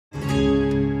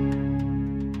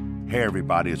Hey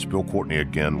everybody, it's Bill Courtney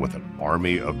again with an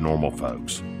army of normal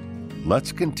folks.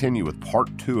 Let's continue with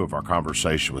part 2 of our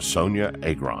conversation with Sonia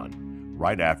Agron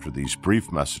right after these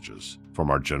brief messages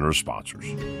from our generous sponsors.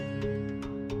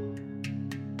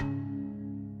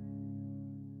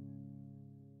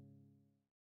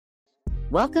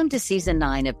 Welcome to Season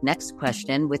 9 of Next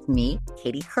Question with me,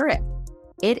 Katie Couric.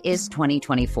 It is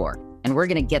 2024, and we're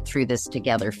going to get through this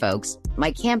together, folks.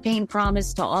 My campaign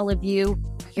promise to all of you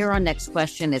here on Next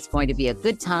Question is going to be a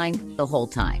good time the whole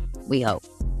time, we hope.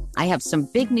 I have some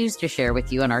big news to share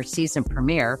with you in our season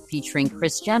premiere featuring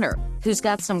Kris Jenner, who's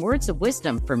got some words of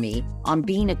wisdom for me on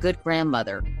being a good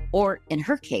grandmother, or in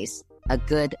her case, a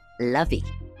good lovey.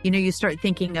 You know, you start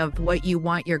thinking of what you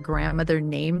want your grandmother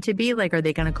name to be. Like, are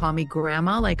they going to call me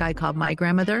grandma like I called my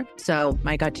grandmother? So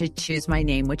I got to choose my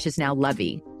name, which is now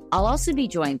Lovey. I'll also be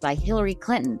joined by Hillary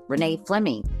Clinton, Renee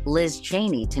Fleming, Liz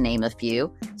Cheney, to name a few.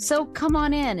 So come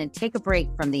on in and take a break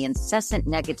from the incessant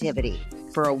negativity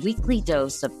for a weekly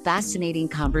dose of fascinating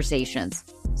conversations.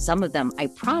 Some of them, I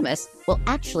promise, will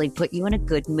actually put you in a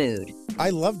good mood. I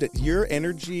loved it. Your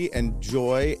energy and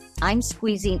joy. I'm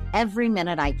squeezing every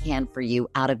minute I can for you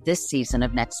out of this season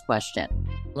of Next Question.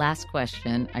 Last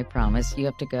question, I promise. You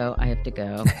have to go, I have to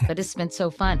go. But it's been so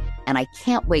fun, and I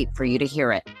can't wait for you to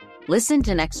hear it. Listen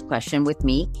to Next Question with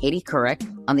me, Katie Couric,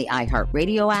 on the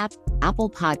iHeartRadio app, Apple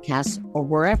Podcasts, or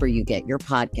wherever you get your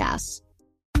podcasts.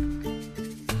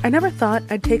 I never thought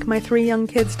I'd take my 3 young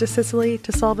kids to Sicily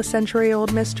to solve a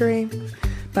century-old mystery.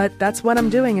 But that's what I'm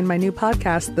doing in my new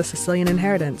podcast, The Sicilian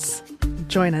Inheritance.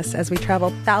 Join us as we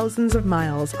travel thousands of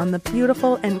miles on the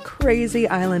beautiful and crazy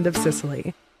island of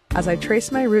Sicily, as I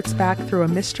trace my roots back through a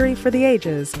mystery for the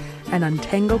ages and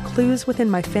untangle clues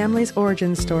within my family's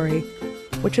origin story,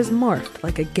 which has morphed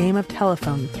like a game of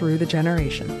telephone through the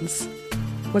generations.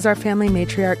 Was our family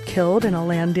matriarch killed in a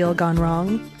land deal gone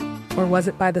wrong? Or was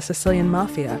it by the Sicilian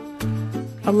mafia?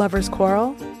 A lover's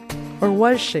quarrel? Or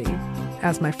was she,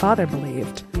 as my father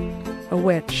believed, a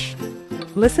witch?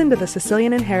 Listen to The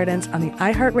Sicilian Inheritance on the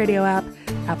iHeartRadio app,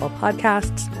 Apple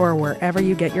Podcasts, or wherever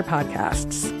you get your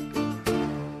podcasts.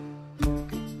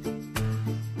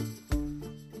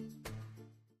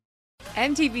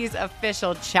 MTV's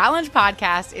official Challenge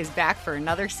podcast is back for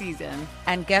another season.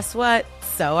 And guess what?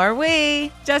 So are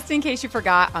we. Just in case you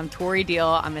forgot, I'm Tori Deal.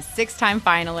 I'm a 6-time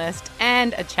finalist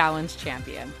and a Challenge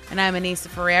champion. And I'm Anissa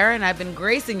Ferrer, and I've been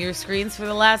gracing your screens for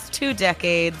the last 2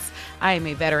 decades. I am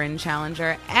a veteran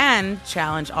challenger and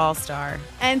Challenge All-Star.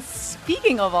 And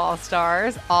speaking of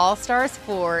All-Stars, All-Stars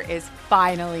 4 is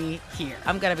finally here.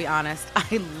 I'm going to be honest.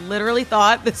 I literally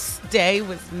thought this day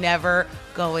was never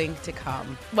going to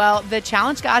come. Well, the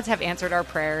Challenge gods have answered our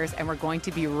prayers, and we're going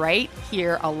to be right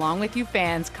here along with you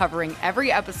fans covering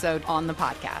every episode on the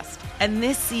podcast. And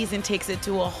this season takes it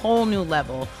to a whole new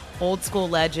level. Old school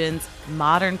legends,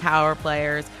 modern power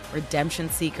players, redemption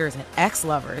seekers, and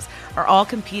ex-lovers are all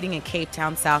competing in Cape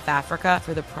Town, South Africa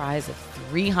for the prize of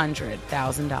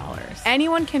 $300,000.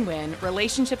 Anyone can win,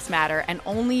 relationships matter, and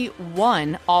only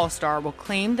one All-Star will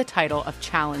claim the title of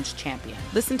Challenge champion.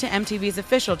 Listen to MTV's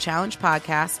official Challenge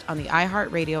podcast on the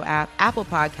iHeartRadio app, Apple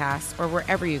Podcasts, or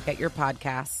wherever you get your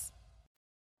podcasts.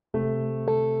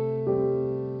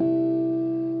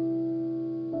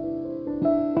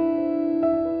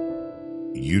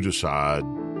 You decide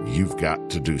you've got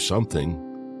to do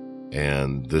something,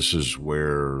 and this is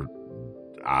where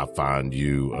I find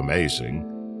you amazing.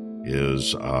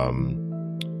 Is I'll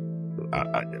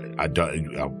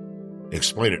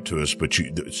explain it to us, but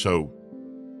so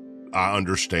I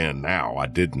understand now. I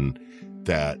didn't,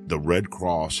 that the Red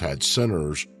Cross had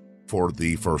centers for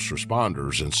the first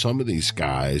responders, and some of these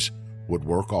guys would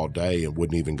work all day and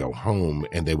wouldn't even go home,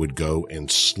 and they would go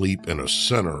and sleep in a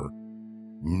center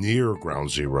near Ground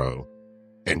Zero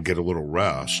and get a little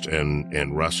rest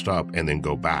and rest up and then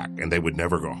go back. And they would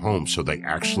never go home. So they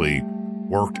actually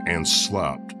worked and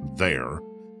slept there.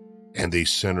 And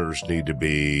these centers need to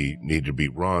be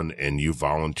run, and you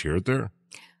volunteered there?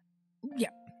 Yeah.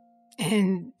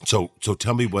 And so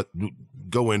tell me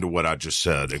go into what I just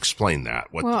said. Explain that,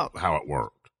 how it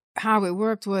worked. How it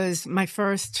worked was my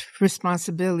first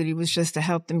responsibility was just to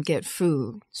help them get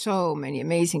food. So many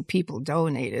amazing people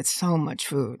donated so much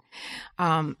food.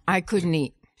 I couldn't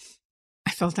eat.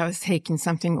 I felt I was taking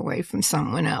something away from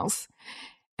someone else.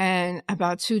 And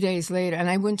about 2 days later, and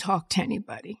I wouldn't talk to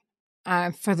anybody.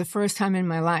 For the first time in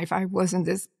my life, I wasn't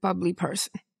this bubbly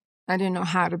person. I didn't know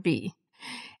how to be.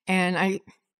 And I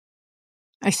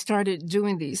started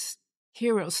doing these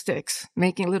hero sticks,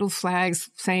 making little flags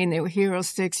saying they were hero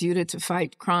sticks used to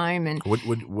fight crime. And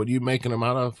What are you making them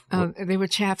out of? they were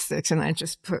chapsticks, and I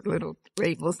just put little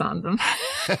labels on them.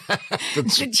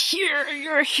 Said, "Here,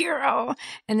 you're a hero."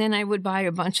 And then I would buy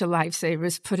a bunch of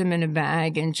lifesavers, put them in a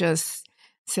bag, and just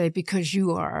say, "Because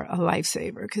you are a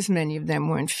lifesaver," because many of them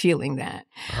weren't feeling that.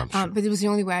 Sure. But it was the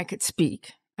only way I could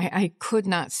speak. I could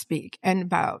not speak. And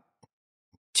about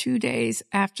 2 days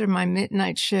after my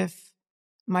midnight shift,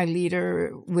 my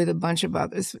leader with a bunch of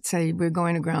others would say, "We're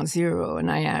going to ground zero." And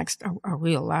I asked, are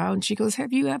we allowed? And she goes,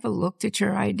 "Have you ever looked at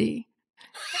your ID?"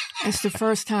 It's the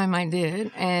first time I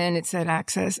did. And it said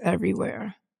access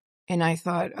everywhere. And I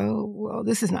thought, oh, well,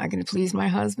 this is not going to please my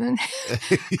husband.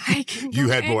 You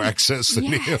had more access than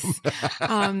him.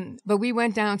 But we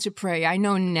went down to pray. I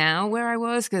know now where I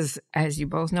was because, as you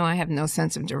both know, I have no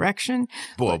sense of direction.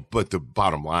 Well, but the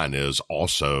bottom line is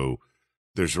also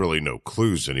there's really no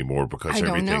clues anymore because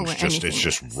everything's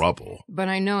just rubble. But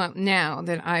I know now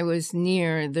that I was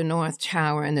near the North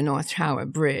Tower and the North Tower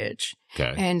Bridge.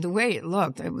 Okay. And the way it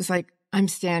looked, it was like I'm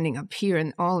standing up here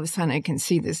and all of a sudden I can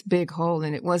see this big hole,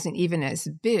 and it wasn't even as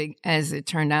big as it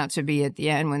turned out to be at the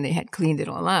end when they had cleaned it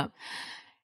all up.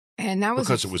 And that was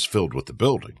because it was filled with the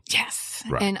building. Yes.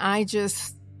 Right. And I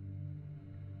just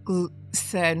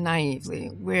said naively,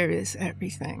 "Where is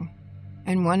everything?"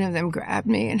 And one of them grabbed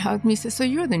me and hugged me and said, "So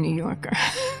you're the New Yorker."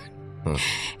 Huh.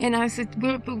 And I said,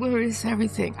 but where is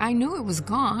everything? I knew it was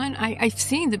gone. I've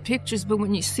seen the pictures, but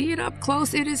when you see it up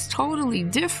close, it is totally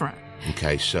different.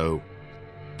 Okay, so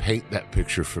paint that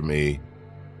picture for me,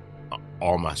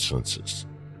 all my senses.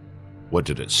 What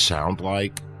did it sound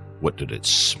like? What did it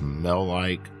smell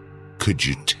like? Could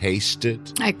you taste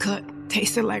it? I could.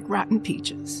 Tasted like rotten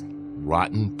peaches.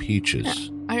 Rotten peaches?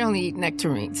 Yeah. I only eat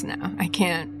nectarines now. I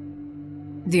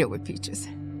can't deal with peaches.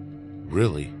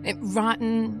 Really?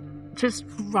 Rotten, just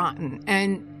rotten.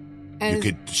 And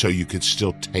you could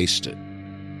still taste it.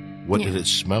 What did it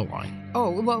smell like?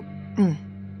 Oh, well,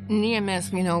 in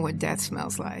EMS, we know what death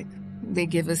smells like. They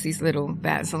give us these little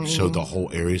Vaseline. So the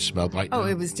whole area smelled like Oh,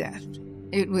 that? it was death.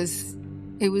 It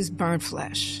was burnt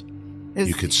flesh.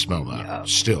 You could smell that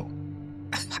still.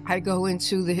 I go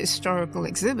into the historical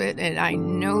exhibit and I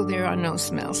know there are no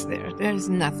smells there. There's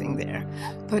nothing there.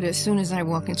 But as soon as I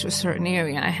walk into a certain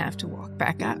area, I have to walk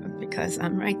back out because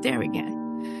I'm right there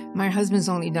again. My husband's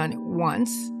only done it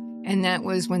once, and that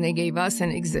was when they gave us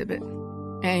an exhibit.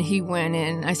 And he went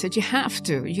in. I said, "You have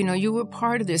to. You were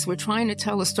part of this. We're trying to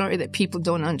tell a story that people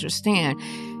don't understand."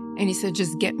 And he said,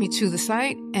 "Just get me to the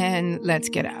site and let's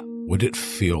get out." What did it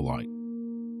feel like?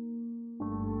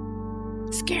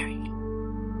 Scary.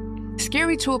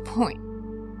 Scary to a point.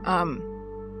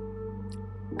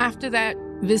 After that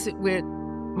visit with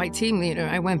my team leader,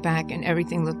 I went back and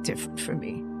everything looked different for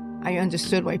me. I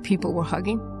understood why people were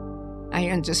hugging. I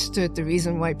understood the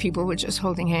reason why people were just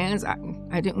holding hands.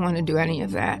 I didn't want to do any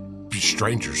of that.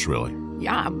 Strangers, really?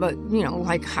 Yeah, but,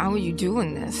 like, how are you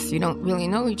doing this? You don't really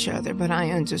know each other. But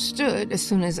I understood as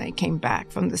soon as I came back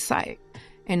from the site.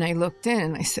 And I looked in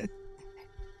and I said,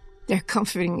 they're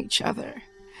comforting each other.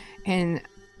 And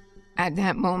at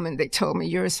that moment, they told me,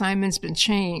 "Your assignment's been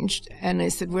changed." And I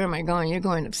said, "Where am I going?" "You're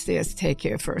going upstairs to take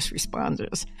care of first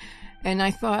responders." And I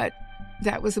thought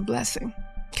that was a blessing.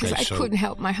 Because I couldn't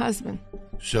help my husband.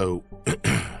 So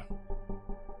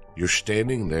you're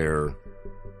standing there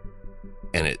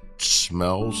and it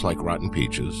smells like rotten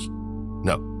peaches.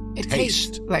 No, it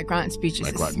tastes like rotten peaches.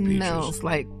 It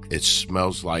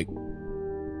smells like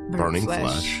burning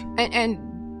flesh. And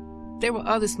there were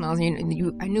other smells. I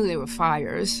knew there were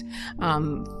fires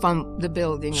from the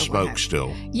building. Smoke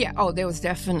still. Yeah. Oh, there was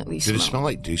definitely smoke. Did it smell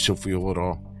like diesel fuel at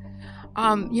all?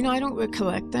 I don't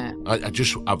recollect that.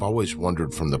 I've always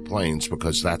wondered from the planes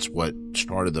because that's what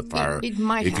started the fire. It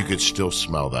might if have. you could still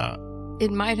smell that.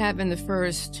 It might have in the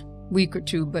first week or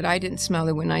two, but I didn't smell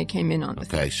it when I came in on the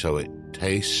Okay, so it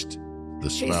tastes, the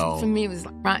smell. For me, it was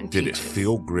like rotten peaches. Did it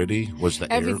feel gritty? Was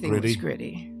the air gritty? Everything was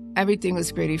gritty. Everything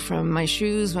was gritty. From my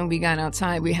shoes, when we got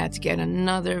outside, we had to get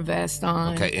another vest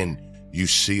on. Okay, and you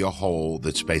see a hole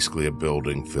that's basically a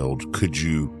building filled. Could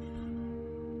you...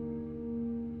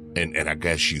 And I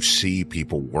guess you see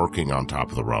people working on top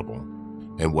of the rubble.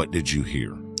 And what did you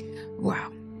hear?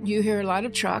 Wow. You hear a lot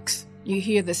of trucks. You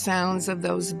hear the sounds of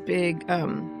those big...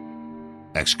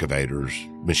 excavators,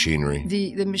 machinery.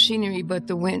 The machinery, but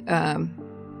the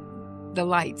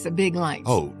lights, the big lights.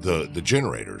 Oh, the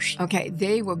generators. Okay,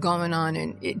 they were going on,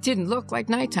 and it didn't look like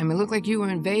nighttime. It looked like you were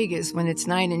in Vegas when it's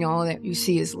night and all that you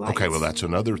see is lights. Okay, well, that's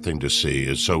another thing to see.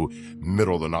 Is so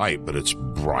middle of the night, but it's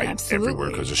bright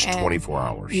everywhere because it's 24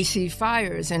 hours. You see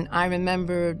fires, and I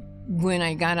remember when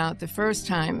I got out the first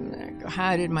time,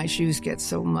 how did my shoes get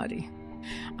so muddy?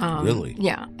 Really?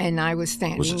 Yeah. And I was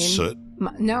standing Was it soot?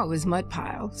 No, it was mud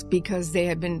piles because they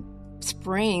had been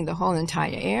spraying the whole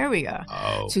entire area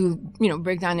to,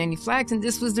 break down any flags. And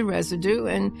this was the residue.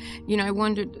 And, I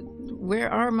wondered, where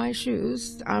are my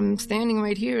shoes? I'm standing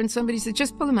right here. And somebody said,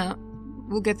 just pull them out.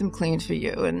 We'll get them cleaned for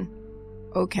you. And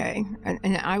okay.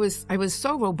 And I was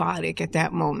so robotic at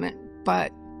that moment.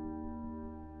 But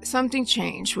something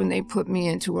changed when they put me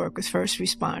into work with first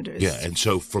responders. Yeah. And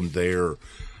so from there,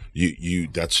 you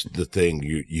that's the thing.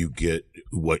 You get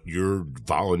what you're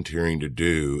volunteering to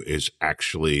do is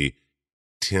actually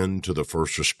tend to the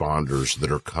first responders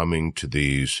that are coming to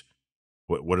these,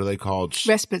 what are they called?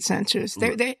 Respite centers.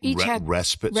 They each had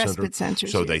respite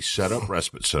centers. So yes. they set up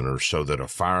respite centers so that a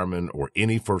fireman or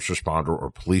any first responder or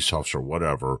police officer,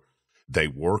 whatever, they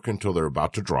work until they're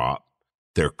about to drop.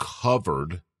 They're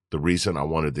covered. The reason I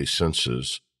wanted these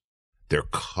senses, they're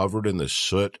covered in this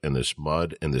soot and this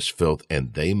mud and this filth,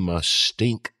 and they must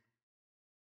stink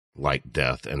like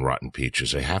death and rotten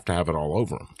peaches. They have to have it all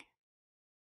over them.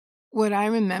 What I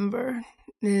remember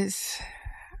is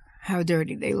how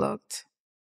dirty they looked.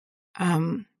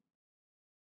 I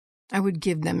would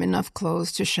give them enough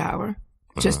clothes to shower,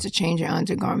 just to change their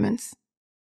undergarments.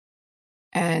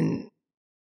 And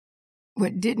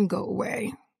what didn't go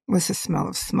away was the smell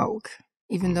of smoke.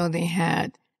 Even though they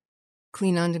had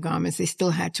clean undergarments, they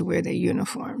still had to wear their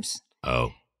uniforms.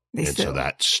 Oh. So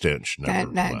that stench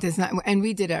never that does not, and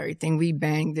we did everything. We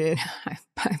banged it. I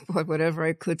bought whatever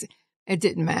I could. It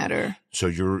didn't matter. So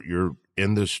you're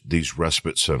in these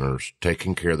respite centers,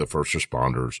 taking care of the first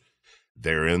responders.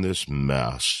 They're in this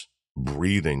mess,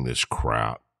 breathing this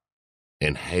crap,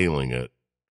 inhaling it,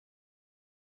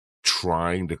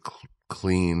 trying to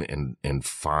clean and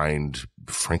find,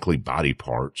 frankly, body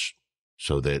parts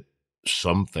so that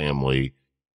some family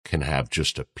can have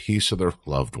just a piece of their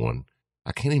loved one.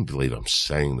 I can't even believe I'm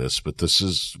saying this, but this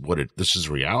is this is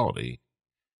reality.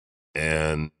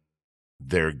 And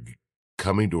they're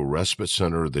coming to a respite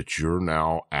center that you're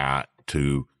now at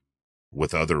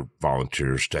with other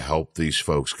volunteers to help these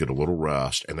folks get a little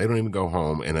rest, and they don't even go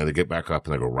home, and then they get back up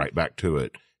and they go right back to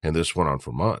it. And this went on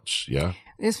for months. Yeah.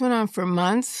 This went on for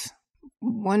months.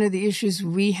 One of the issues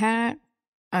we had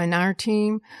on our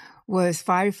team was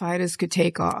firefighters could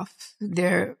take off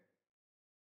their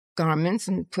garments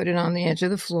and put it on the edge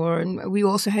of the floor. And we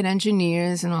also had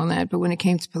engineers and all that. But when it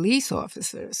came to police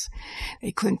officers,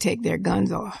 they couldn't take their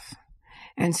guns off.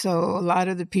 And so a lot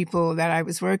of the people that I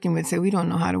was working with said, we don't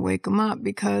know how to wake them up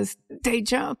because they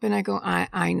jump. And I go,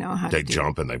 I know how to do it. They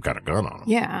jump and they've got a gun on them.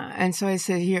 Yeah. And so I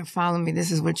said, here, follow me.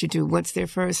 This is what you do. What's their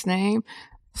first name?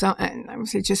 So and I would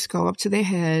say, just go up to their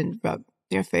head, rub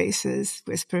their faces,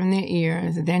 whisper in their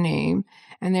ear their name,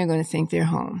 and they're going to think they're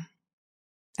home.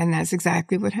 And that's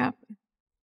exactly what happened.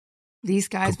 These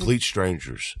guys complete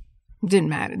strangers. Didn't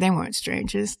matter. They weren't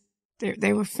strangers.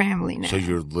 They were family now. So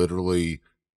you're literally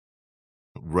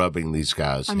rubbing these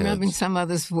guys' I'm heads. rubbing some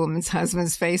other woman's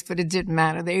husband's face, but it didn't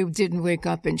matter. They didn't wake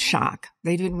up in shock.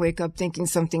 They didn't wake up thinking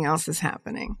something else is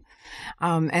happening.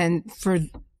 And for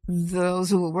those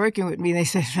who were working with me, they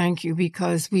said, thank you,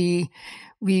 because we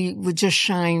would just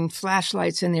shine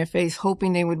flashlights in their face,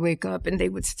 hoping they would wake up, and they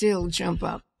would still jump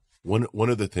up. One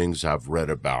of the things I've read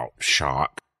about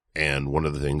shock, and one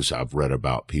of the things I've read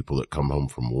about people that come home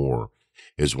from war,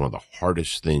 is one of the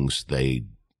hardest things they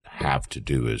have to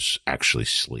do is actually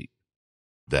sleep.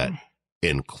 That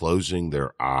in closing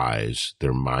their eyes,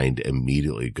 their mind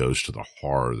immediately goes to the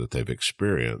horror that they've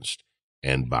experienced.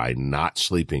 And by not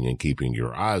sleeping and keeping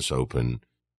your eyes open,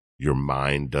 your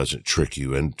mind doesn't trick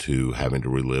you into having to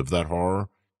relive that horror.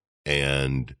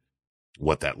 And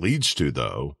what that leads to,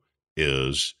 though,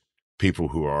 is people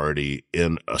who are already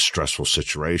in a stressful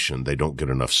situation, they don't get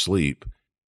enough sleep.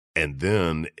 And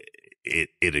then it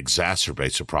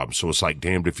exacerbates the problem. So it's like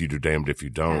damned if you do, damned if you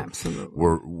don't. Absolutely.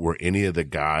 Were any of the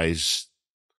guys,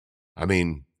 I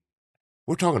mean,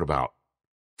 we're talking about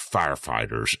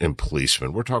firefighters and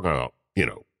policemen. We're talking about,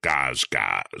 guys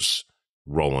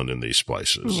rolling in these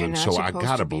places. You're and not so I supposed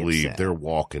got to to be believe upset. they're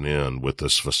walking in with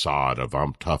this facade of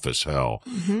I'm tough as hell.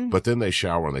 Mm-hmm. But then they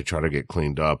shower and they try to get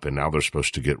cleaned up, and now they're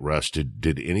supposed to get rest.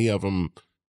 Did any of them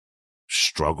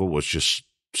struggle with just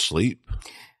sleep?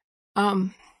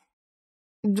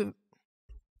 The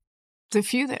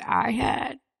few that I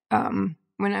had,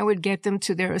 when I would get them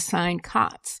to their assigned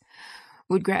cots,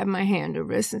 would grab my hand or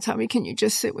wrist and tell me, can you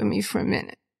just sit with me for a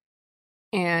minute?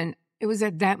 And it was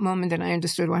at that moment that I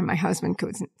understood why my husband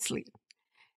couldn't sleep.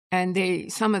 And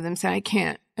some of them said,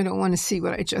 I don't want to see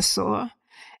what I just saw.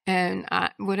 And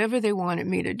whatever they wanted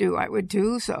me to do, I would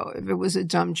do. So if it was a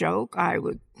dumb joke, I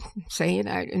would say it.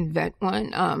 I'd invent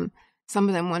one. Some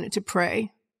of them wanted to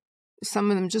pray.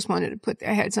 Some of them just wanted to put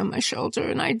their heads on my shoulder,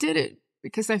 and I did it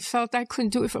because I felt I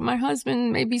couldn't do it for my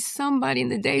husband. Maybe somebody in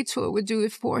the day tour would do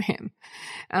it for him.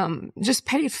 Just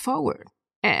pay it forward.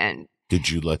 And did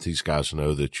you let these guys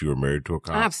know that you were married to a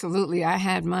cop? Absolutely. I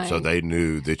had my... So they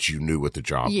knew that you knew what the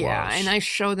job was. Yeah, and I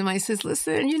showed them, I says,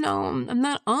 listen, I'm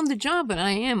not on the job, but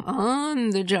I am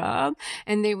on the job.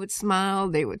 And they would smile,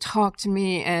 they would talk to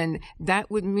me, and that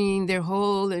would mean their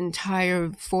whole entire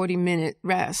 40-minute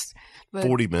rest. But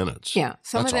 40 minutes? Yeah.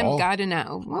 Some That's of them all? got an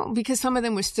hour. Well, because some of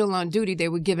them were still on duty, they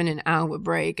were given an hour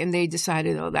break, and they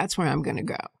decided, that's where I'm going to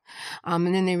go.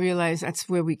 And then they realized that's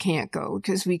where we can't go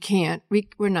because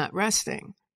we're not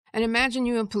resting. And imagine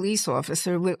you're a police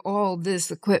officer with all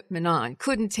this equipment on,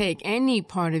 couldn't take any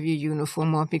part of your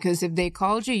uniform off because if they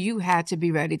called you, you had to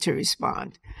be ready to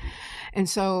respond. And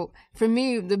so for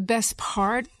me, the best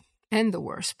part and the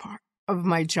worst part of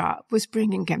my job was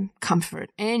bringing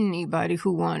comfort. Anybody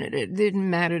who wanted it. It didn't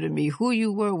matter to me who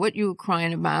you were, what you were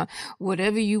crying about,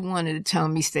 whatever you wanted to tell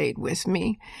me stayed with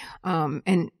me.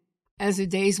 And as the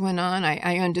days went on,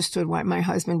 I understood why my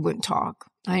husband wouldn't talk.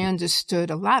 I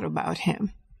understood a lot about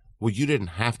him. Well, you didn't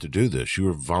have to do this. You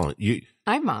were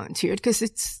I volunteered because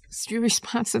it's your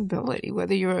responsibility,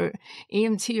 whether you're an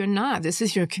EMT or not. This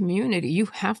is your community. You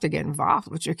have to get involved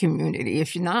with your community.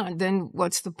 If you're not, then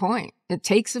what's the point? It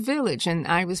takes a village, and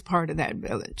I was part of that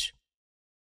village.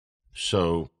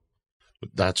 So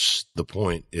that's the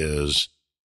point is,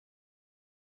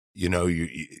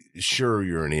 sure,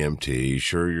 you're an EMT,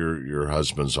 sure, your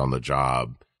husband's on the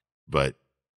job, but,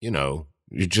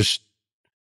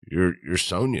 you're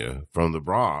Sonia from the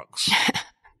Bronx.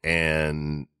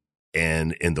 and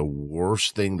the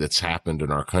worst thing that's happened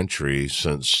in our country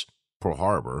since Pearl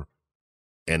Harbor,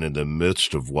 and in the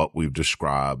midst of what we've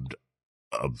described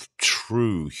of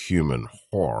true human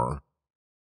horror,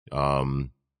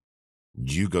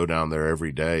 you go down there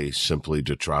every day simply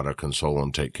to try to console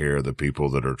and take care of the people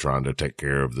that are trying to take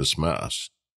care of this mess.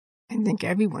 I think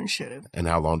everyone should have. And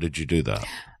how long did you do that?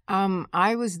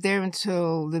 I was there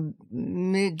until the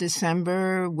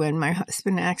mid-December when my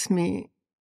husband asked me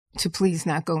to please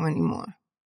not go anymore.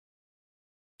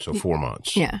 So 4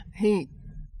 months. Yeah. He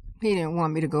didn't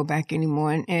want me to go back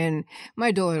anymore. And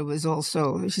my daughter was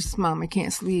also, she said, Mom, I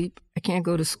can't sleep. I can't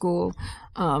go to school.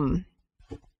 And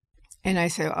I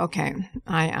said, okay,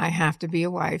 I have to be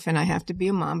a wife and I have to be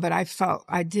a mom. But I felt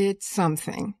I did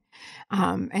something.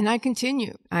 And I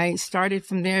continued. I started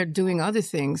from there doing other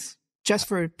things just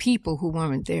for people who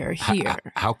weren't there here.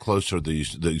 How close are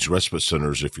these respite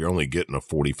centers? If you're only getting a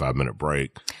 45-minute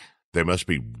break, they must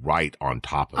be right on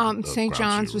top of St.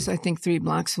 John's was, I think, 3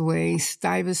 blocks away.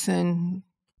 Stuyvesant,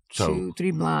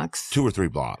 2-3 blocks. 2 or 3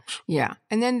 blocks. Yeah.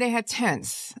 And then they had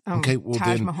tents. Okay, well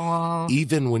Taj then, Mahal.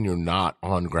 Even when you're not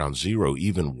on ground zero,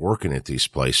 even working at these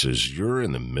places, you're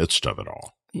in the midst of it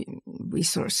all. We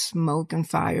saw smoke and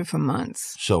fire for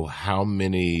months. So how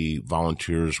many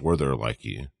volunteers were there like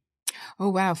you? Oh,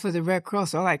 wow. For the Red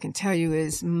Cross, all I can tell you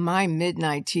is my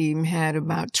midnight team had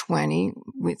about 20,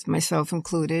 with myself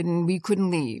included, and we couldn't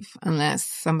leave unless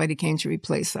somebody came to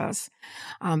replace us.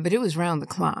 But it was round the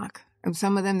clock. And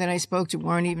some of them that I spoke to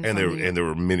weren't even. And there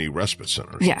were many respite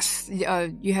centers. Yes.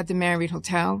 You had the Marriott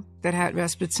Hotel that had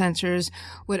respite centers.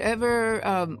 Whatever,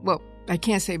 I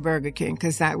can't say Burger King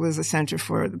because that was a center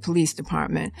for the police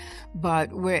department.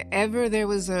 But wherever there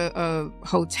was a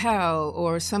hotel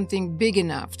or something big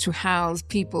enough to house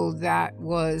people, that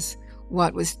was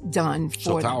what was done for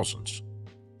So thousands.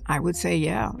 I would say,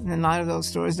 yeah. And a lot of those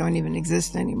stores don't even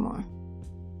exist anymore.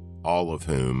 All of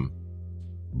whom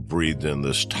breathed in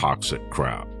this toxic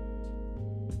crap.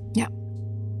 Yeah.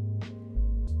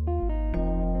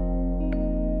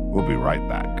 We'll be right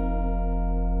back.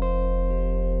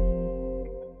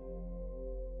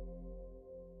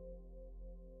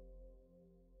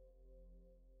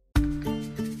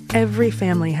 Every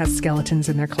family has skeletons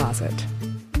in their closet.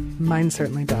 Mine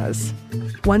certainly does.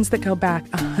 Ones that go back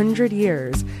 100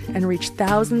 years and reach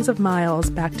thousands of miles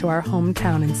back to our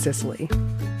hometown in Sicily.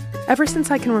 Ever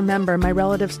since I can remember, my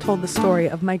relatives told the story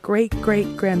of my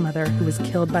great-great-grandmother who was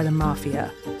killed by the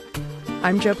mafia.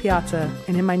 I'm Jo Piazza,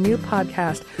 and in my new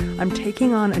podcast, I'm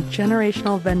taking on a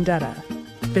generational vendetta,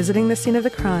 visiting the scene of the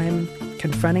crime,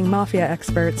 confronting mafia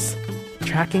experts,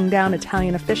 tracking down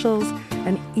Italian officials,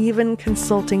 and even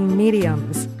consulting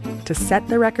mediums to set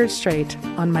the record straight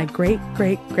on my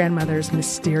great-great-grandmother's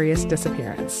mysterious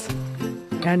disappearance.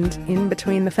 And in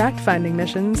between the fact-finding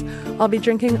missions, I'll be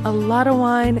drinking a lot of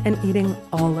wine and eating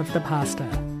all of the pasta.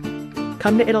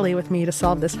 Come to Italy with me to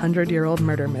solve this 100-year-old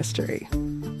murder mystery.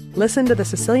 Listen to The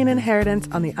Sicilian Inheritance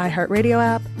on the iHeartRadio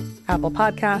app, Apple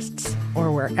Podcasts,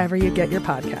 or wherever you get your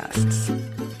podcasts.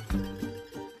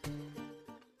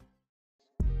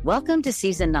 Welcome to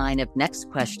Season 9 of Next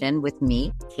Question with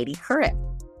me, Katie Couric.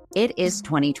 It is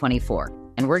 2024,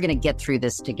 and we're going to get through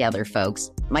this together,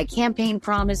 folks. My campaign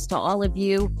promise to all of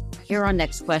you here on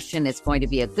Next Question is going to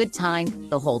be a good time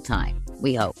the whole time,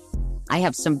 we hope. I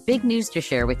have some big news to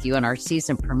share with you in our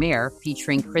season premiere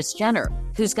featuring Kris Jenner,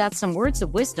 who's got some words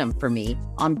of wisdom for me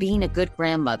on being a good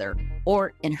grandmother,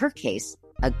 or in her case,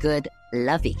 a good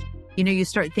lovey. You know, you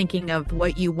start thinking of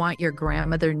what you want your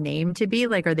grandmother name to be.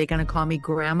 Like, are they going to call me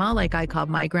grandma like I called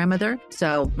my grandmother?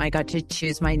 So I got to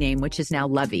choose my name, which is now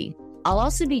Lovey. I'll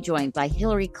also be joined by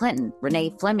Hillary Clinton,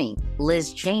 Renee Fleming,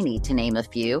 Liz Cheney, to name a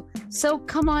few. So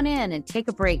come on in and take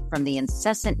a break from the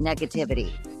incessant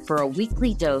negativity for a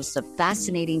weekly dose of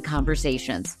fascinating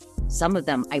conversations. Some of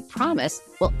them, I promise,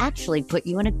 will actually put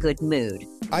you in a good mood.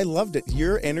 I loved it.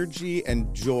 Your energy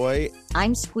and joy.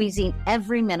 I'm squeezing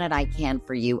every minute I can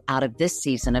for you out of this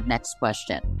season of Next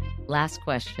Question. Last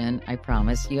question, I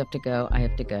promise. You have to go, I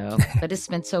have to go. But it's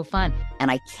been so fun, and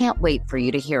I can't wait for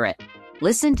you to hear it.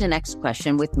 Listen to Next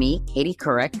Question with me, Katie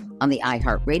Couric, on the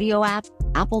iHeartRadio app,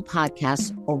 Apple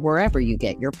Podcasts, or wherever you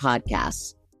get your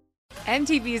podcasts.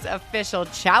 MTV's official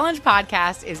Challenge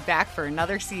podcast is back for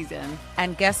another season.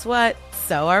 And guess what?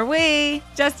 So are we.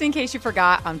 Just in case you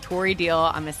forgot, I'm Tori Deal.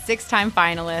 I'm a 6-time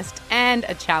finalist and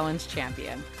a Challenge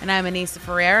champion. And I'm Anissa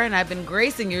Ferreira, and I've been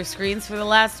gracing your screens for the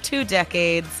last 2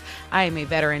 decades. I am a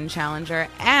veteran challenger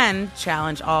and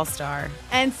Challenge All-Star.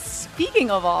 And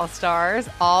speaking of All-Stars,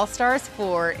 All-Stars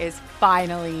 4 is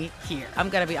finally here. I'm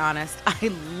going to be honest. I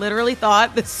literally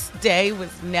thought this day was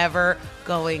never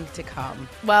going to come.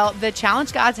 Well, the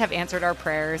Challenge gods have answered our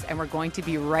prayers, and we're going to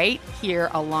be right here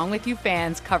along with you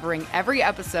fans covering every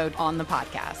episode on the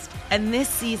podcast. And this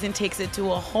season takes it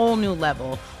to a whole new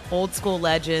level. Old school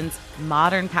legends,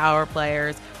 modern power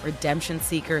players, redemption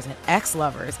seekers, and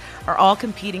ex-lovers are all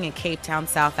competing in Cape Town,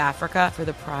 South Africa for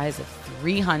the prize of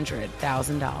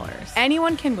 $300,000.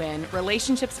 Anyone can win,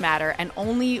 relationships matter, and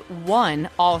only one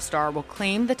All-Star will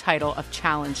claim the title of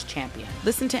Challenge champion.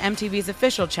 Listen to MTV's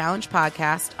official Challenge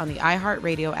podcast on the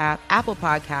iHeartRadio app, Apple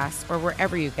Podcasts, or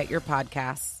wherever you get your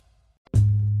podcasts.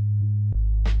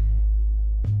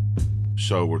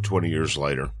 So we're 20 years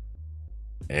later,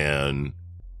 and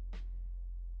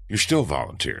you're still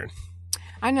volunteering.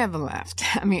 I never left.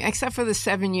 I mean, except for the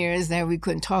 7 years that we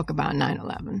couldn't talk about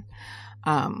 9/11.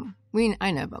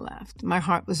 I never left. My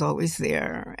heart was always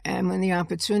there. And when the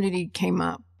opportunity came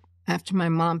up after my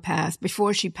mom passed,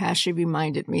 before she passed, she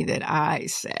reminded me that I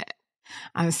said,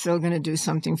 I'm still going to do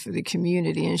something for the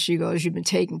community. And she goes, you've been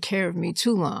taking care of me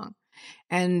too long.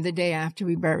 And the day after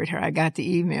we buried her, I got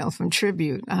the email from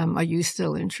Tribute. Are you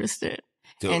still interested?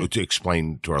 To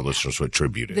explain to our listeners what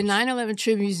Tribute is. The 9/11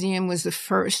 Tribute Museum was the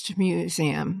first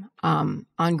museum on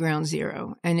Ground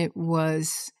Zero, and it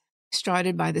was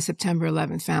started by the September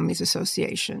 11th Families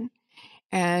Association.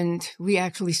 And we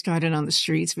actually started on the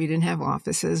streets. We didn't have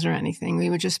offices or anything.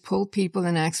 We would just pull people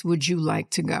and ask, would you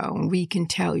like to go? And we can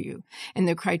tell you. And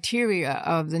the criteria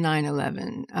of the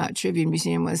 9/11 Tribute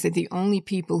Museum was that the only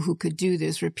people who could do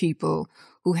this were people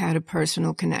who had a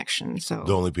personal connection. So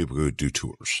the only people who would do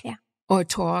tours. Yeah. Or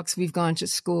talks. We've gone to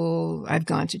school. I've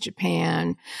gone to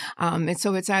Japan. And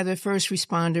so it's either a first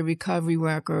responder, recovery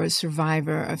worker, a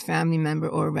survivor, a family member,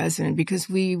 or a resident, because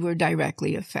we were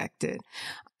directly affected.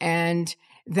 And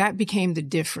that became the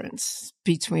difference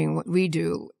between what we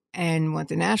do and what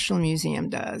the National Museum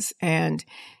does. And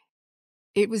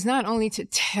it was not only to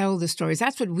tell the stories.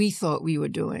 That's what we thought we were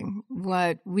doing.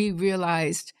 What we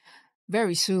realized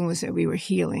very soon was that we were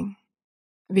healing,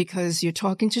 because you're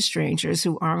talking to strangers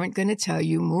who aren't going to tell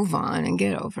you, move on and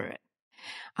get over it.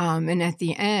 And at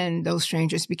the end, those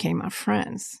strangers became our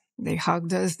friends. They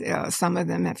hugged us. Some of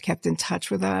them have kept in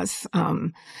touch with us.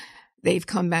 They've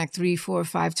come back 3, 4,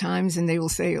 5 times, and they will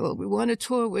say, oh, we want to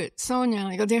tour with Sonia. And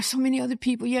I go, there's so many other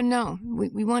people. Yeah, no,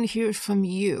 we want to hear it from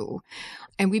you.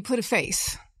 And we put a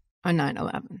face on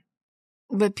 9/11.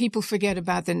 But people forget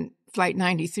about the Flight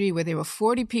 93, where there were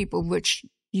 40 people, which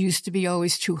used to be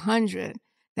always 200.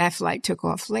 That flight took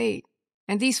off late.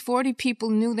 And these 40 people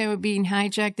knew they were being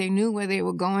hijacked. They knew where they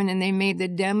were going, and they made the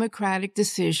democratic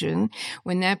decision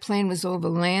when that plane was over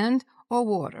land or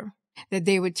water that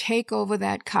they would take over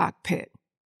that cockpit,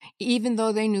 even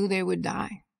though they knew they would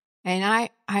die. And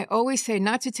I always say,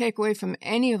 not to take away from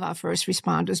any of our first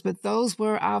responders, but those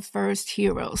were our first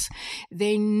heroes.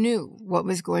 They knew what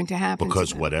was going to happen.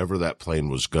 Because whatever that plane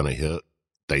was going to hit,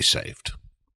 they saved.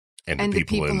 And the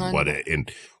people in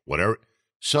whatever.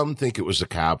 some think it was the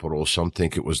Capitol, some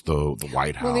think it was the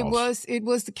White House. Well, it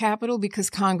was the Capitol because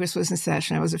Congress was in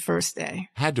session. That was the first day.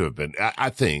 Had to have been.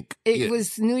 I think it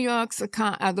was New York's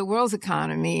the world's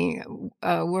economy,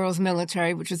 world's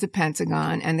military, which was the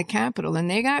Pentagon, and the Capitol, and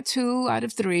they got 2 out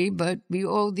of 3. But we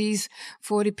owe these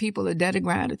 40 people a debt of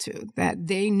gratitude that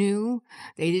they knew.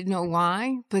 They didn't know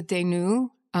why, but they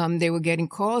knew. They were getting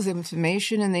calls of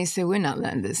information, and they said, "We're not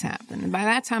letting this happen." And by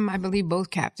that time, I believe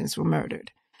both captains were murdered.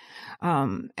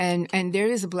 And there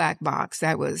is a black box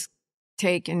that was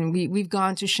taken. We've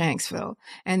gone to Shanksville,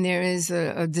 and there is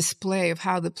a display of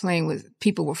how the plane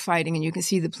people were fighting, and you can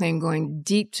see the plane going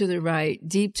deep to the right,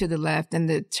 deep to the left, and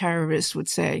the terrorists would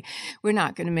say, "We're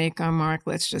not going to make our mark,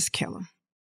 let's just kill them."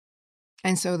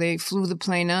 And so they flew the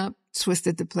plane up,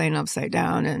 twisted the plane upside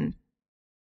down, and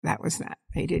that was that.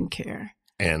 They didn't care.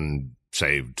 And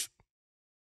saved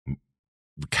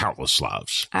countless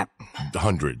lives,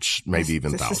 hundreds, maybe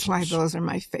even thousands. This is why those are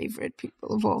my favorite people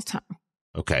of all time.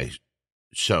 Okay,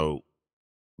 so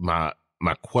my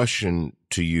question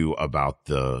to you about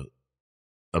the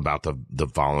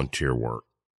volunteer work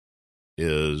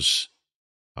is,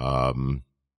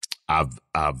 I've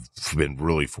been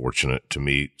really fortunate to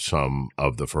meet some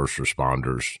of the first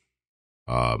responders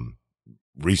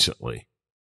recently,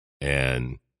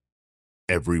 and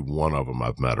every one of them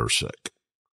I've met are sick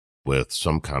with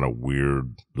some kind of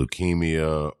weird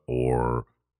leukemia or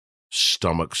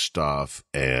stomach stuff,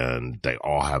 and they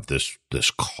all have this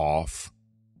cough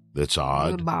that's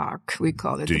odd. The bark, we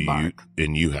call it the bark.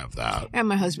 And you have that. And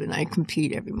my husband and I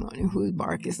compete every morning. Whose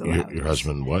bark is the loudest? Your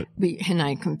husband what? And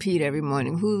I compete every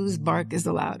morning. Whose bark is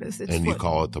the loudest? And you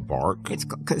call it the bark? It's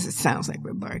because it sounds like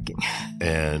we're barking.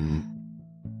 And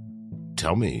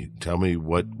tell me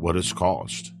what it's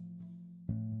cost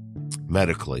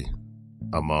medically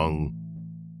among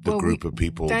the group of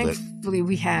people. Thankfully,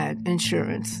 we had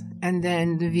insurance, and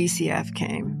then the VCF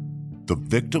came. The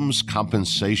Victims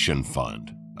Compensation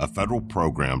Fund, a federal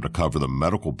program to cover the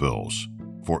medical bills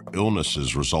for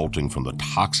illnesses resulting from the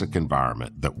toxic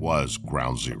environment that was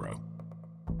Ground Zero.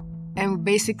 And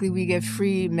basically, we get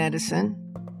free medicine,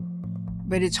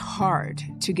 but it's hard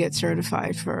to get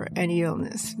certified for any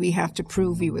illness. We have to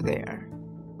prove we were there.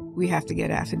 We have to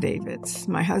get affidavits.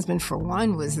 My husband, for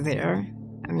one, was there.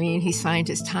 I mean, he signed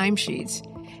his timesheets.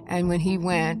 And when he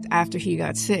went, after he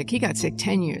got sick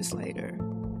 10 years later.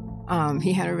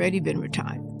 He had already been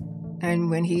retired. And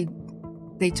when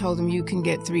they told him, you can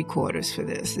get 3/4 for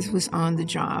this. This was on the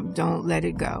job. Don't let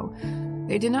it go.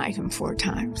 They denied him 4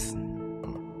 times.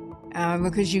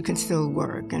 Because you can still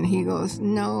work. And he goes,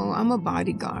 no, I'm a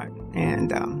bodyguard.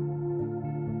 And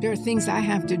there are things I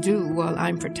have to do while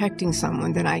I'm protecting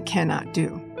someone that I cannot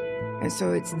do. And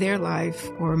so it's their life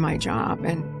or my job,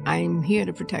 and I'm here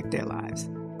to protect their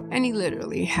lives. And he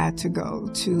literally had to go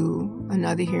to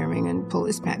another hearing and pull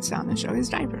his pants down and show his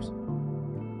diapers.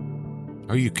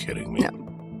 Are you kidding me?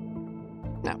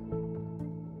 No.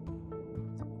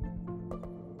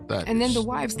 And then the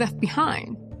wives left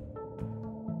behind.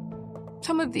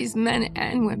 Some of these men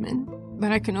and women,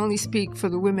 but I can only speak for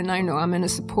the women I know. I'm in a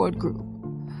support group,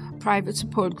 private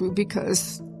support group,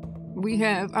 because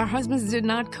our husbands did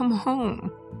not come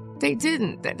home. They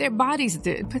didn't. Their bodies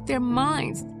did, but their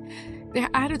minds, their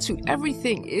attitude,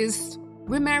 everything is,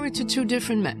 we're married to 2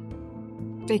 different men.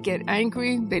 They get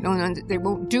angry. They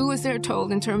won't do as they're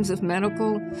told in terms of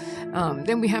medical.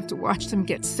 Then we have to watch them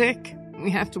get sick. We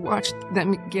have to watch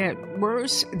them get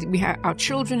worse. Our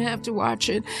children have to watch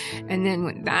it. And then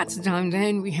when that's done,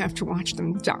 then we have to watch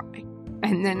them die.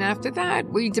 And then after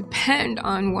that, we depend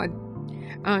on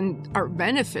our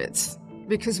benefits,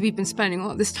 because we've been spending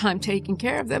all this time taking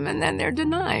care of them, and then they're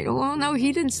denied. Oh, no,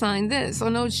 he didn't sign this. Oh,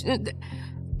 no,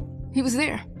 he was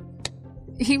there.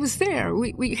 He was there.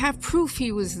 We have proof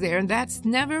he was there, and that's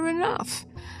never enough.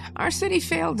 Our city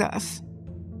failed us.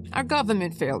 Our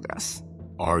government failed us.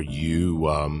 Are you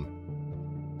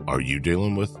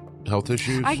dealing with health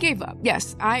issues? I gave up.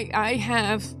 Yes, I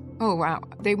have. Oh, wow.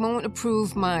 They won't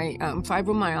approve my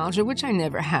fibromyalgia, which I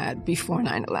never had before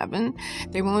 9/11.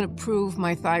 They won't approve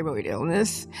my thyroid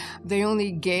illness. They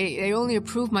only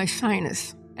approve my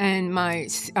sinus and my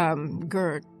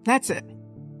GERD. That's it.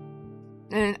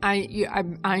 And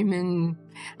I'm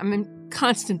in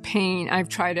constant pain. I've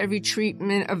tried every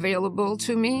treatment available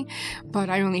to me,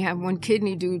 but I only have 1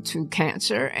 kidney due to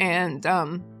cancer, and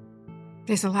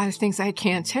there's a lot of things I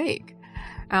can't take.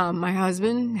 My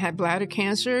husband had bladder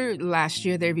cancer. Last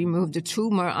year, they removed a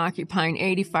tumor occupying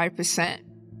 85%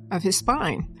 of his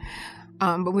spine.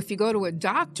 But if you go to a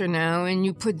doctor now and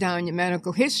you put down your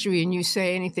medical history and you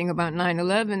say anything about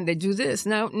 9/11, they do this.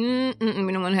 No, we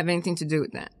don't want to have anything to do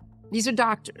with that. These are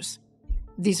doctors.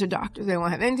 These are doctors. They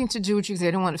won't have anything to do with you.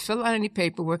 They don't want to fill out any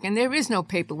paperwork, and there is no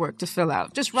paperwork to fill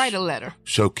out. Just write a letter.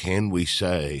 So can we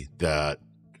say that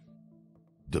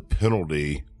the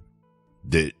penalty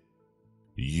that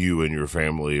you and your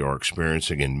family are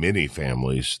experiencing in many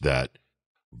families that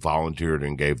volunteered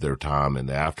and gave their time in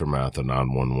the aftermath of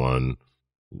 911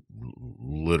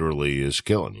 literally is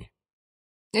killing you?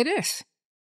 It is.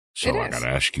 So I got to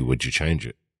ask you, would you change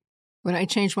it? Would I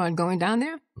change while going down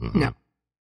there? Mm-hmm. No.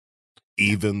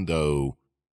 Even though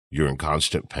you're in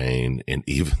constant pain, and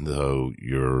even though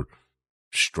your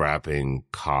strapping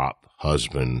cop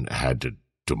husband had to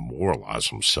demoralize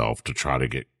himself to try to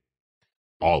get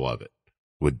all of it,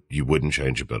 you wouldn't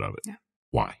change a bit of it? No.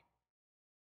 Why?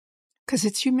 Because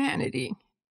it's humanity.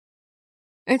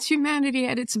 It's humanity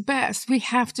at its best. We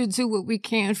have to do what we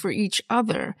can for each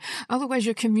other. Otherwise,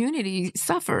 your community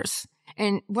suffers.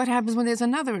 And what happens when there's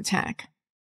another attack?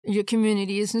 Your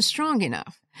community isn't strong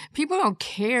enough. People don't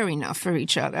care enough for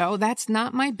each other. Oh, that's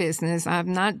not my business.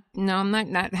 I'm not,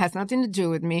 that has nothing to do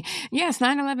with me. Yes,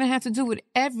 9/11 had to do with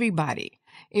everybody.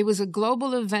 It was a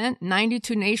global event.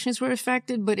 92 nations were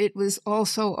affected, but it was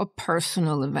also a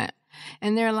personal event.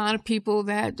 And there are a lot of people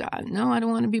that, no, I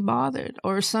don't want to be bothered.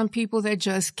 Or some people that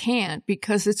just can't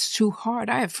because it's too hard.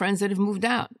 I have friends that have moved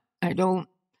out. I don't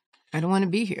want to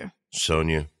be here.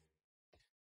 Sonia,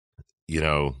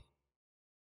 you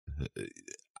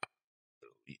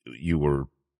were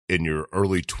in your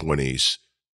early 20s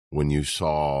when you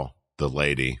saw the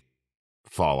lady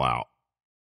fall out.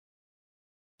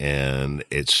 And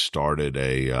it started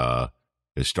a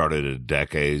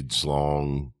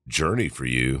decades-long journey for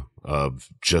you of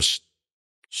just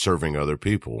serving other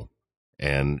people.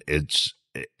 And it's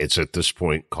at this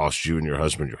point cost you and your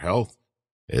husband your health.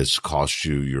 It's cost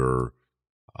you your,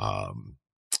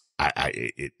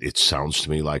 it sounds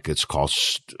to me like it's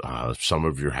cost some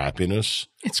of your happiness.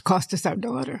 It's cost us our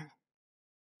daughter.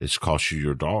 It's cost you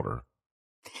your daughter.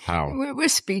 How? We're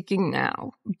speaking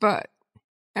now, but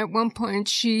at one point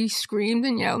she screamed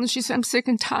and yelled and she said, I'm sick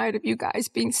and tired of you guys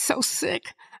being so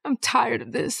sick. I'm tired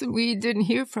of this. And we didn't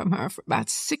hear from her for about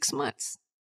 6 months.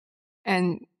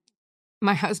 And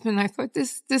my husband and I thought,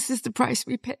 this is the price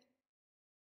we pay.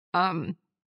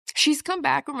 She's come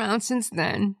back around since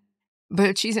then,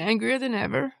 but she's angrier than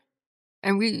ever.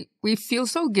 And we feel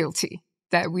so guilty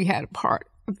that we had a part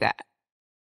of that.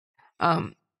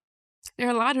 There are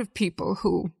a lot of people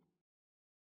who,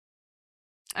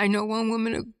 I know one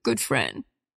woman, a good friend,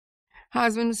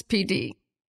 husband was PD,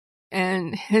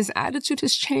 and his attitude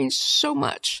has changed so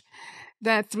much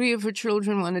that 3 of her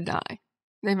children want to die.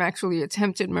 They've actually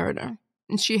attempted murder,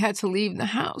 and she had to leave the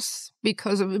house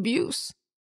because of abuse.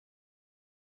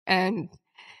 And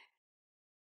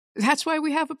that's why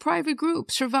we have a private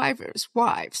group, survivors,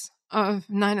 wives of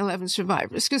 9/11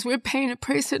 survivors, because we're paying a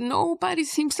price that nobody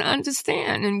seems to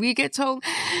understand. And we get told,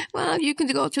 well, you can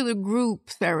go to the group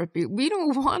therapy. We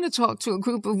don't want to talk to a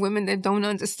group of women that don't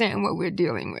understand what we're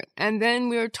dealing with. And then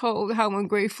we're told how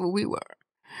ungrateful we were,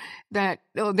 that,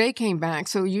 oh, they came back,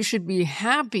 so you should be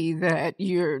happy that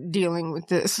you're dealing with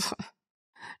this.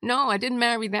 No, I didn't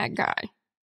marry that guy.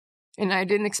 And I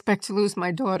didn't expect to lose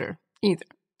my daughter either.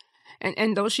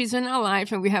 And though she's in our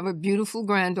life and we have a beautiful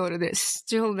granddaughter, there's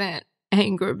still that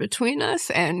anger between us,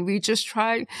 and we just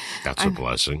try. That's a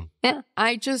blessing. Yeah,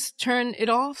 I just turn it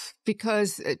off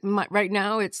because right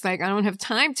now it's like I don't have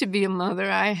time to be a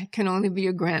mother. I can only be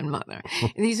a grandmother.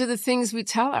 These are the things we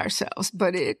tell ourselves,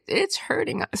 but it's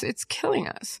hurting us. It's killing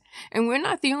us. And we're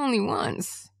not the only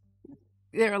ones.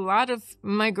 There are a lot of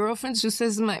my girlfriends who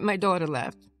says my daughter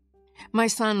left. My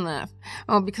son left.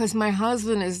 Oh, because my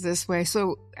husband is this way.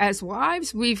 So as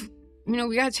wives, we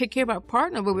got to take care of our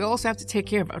partner, but we also have to take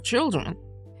care of our children.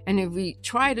 And if we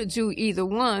try to do either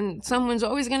one, someone's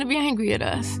always going to be angry at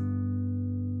us.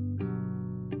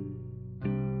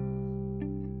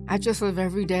 I just live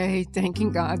every day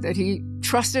thanking God that he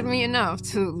trusted me enough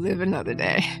to live another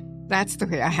day. That's the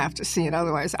way I have to see it.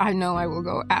 Otherwise, I know I will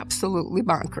go absolutely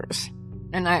bonkers.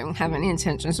 And I don't have any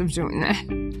intentions of doing that.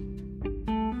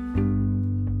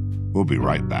 We'll be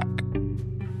right back.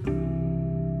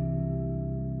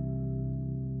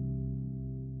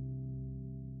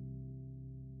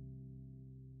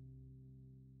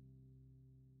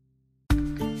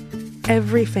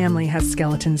 Every family has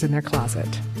skeletons in their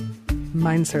closet.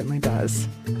 Mine certainly does.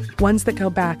 Ones that go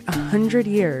back 100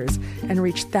 years and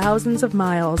reach thousands of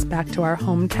miles back to our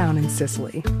hometown in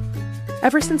Sicily.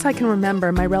 Ever since I can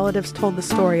remember, my relatives told the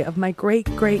story of my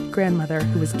great-great-grandmother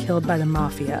who was killed by the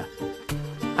mafia.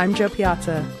 I'm Jo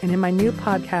Piazza, and in my new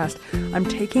podcast, I'm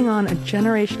taking on a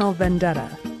generational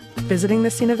vendetta, visiting the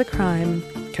scene of the crime,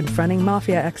 confronting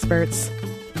mafia experts,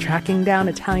 tracking down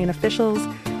Italian officials,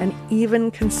 and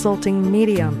even consulting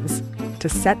mediums to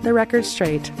set the record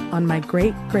straight on my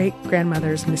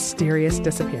great-great-grandmother's mysterious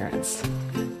disappearance.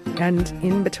 And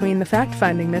in between the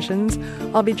fact-finding missions,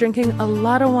 I'll be drinking a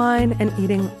lot of wine and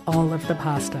eating all of the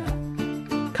pasta.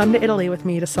 Come to Italy with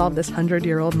me to solve this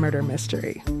 100-year-old murder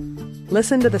mystery.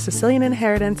 Listen to The Sicilian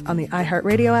Inheritance on the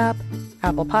iHeartRadio app,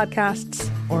 Apple Podcasts,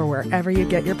 or wherever you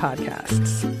get your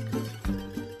podcasts.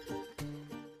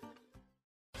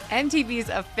 MTV's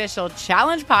official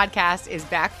Challenge podcast is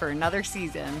back for another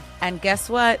season. And guess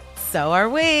what? So are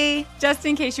we. Just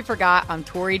in case you forgot, I'm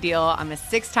Tori Deal. I'm a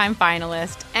 6-time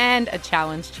finalist and a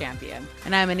challenge champion.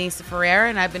 And I'm Anissa Ferreira,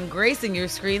 and I've been gracing your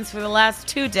screens for the last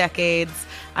 2 decades.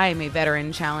 I am a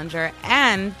veteran challenger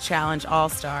and challenge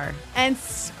all-star. And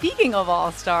speaking of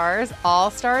all-stars,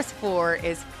 All-Stars 4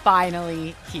 is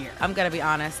finally here. I'm going to be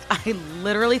honest. I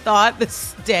literally thought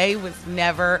this day was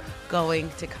never going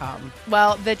to come.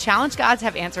 Well, the challenge gods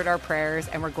have answered our prayers,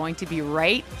 and we're going to be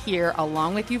right here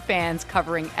along with you fans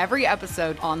covering every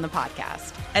episode on the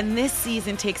podcast. And this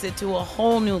season takes it to a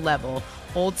whole new level.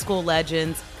 Old school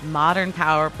legends, modern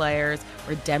power players,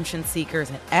 redemption seekers,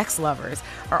 and ex-lovers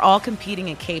are all competing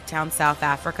in Cape Town, South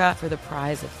Africa for the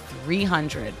prize of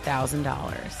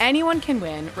 $300,000. Anyone can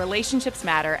win, relationships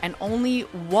matter, and only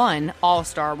one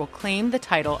all-star will claim the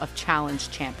title of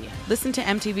Challenge Champion. Listen to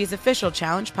MTV's official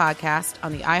Challenge podcast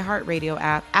on the iHeartRadio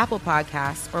app, Apple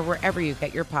Podcasts, or wherever you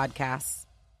get your podcasts.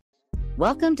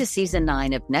 Welcome to Season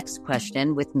 9 of Next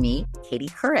Question with me, Katie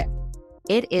Couric.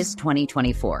 It is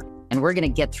 2024. And we're going to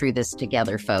get through this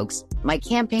together, folks. My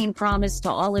campaign promise to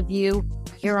all of you,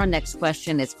 here on Next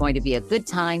Question, it's going to be a good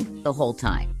time the whole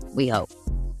time, we hope.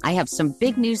 I have some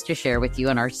big news to share with you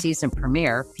on our season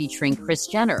premiere featuring Kris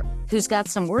Jenner, who's got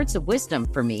some words of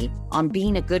wisdom for me on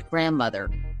being a good grandmother,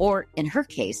 or in her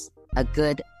case, a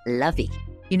good lovey.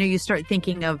 You know, you start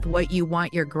thinking of what you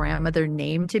want your grandmother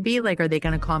name to be. Like, are they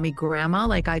going to call me grandma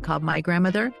like I called my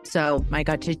grandmother? So I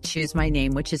got to choose my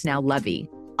name, which is now Lovey.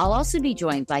 I'll also be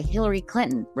joined by Hillary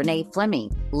Clinton, Renee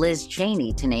Fleming, Liz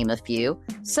Cheney, to name a few.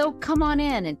 So come on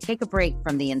in and take a break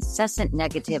from the incessant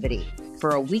negativity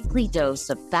for a weekly dose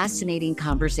of fascinating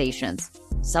conversations.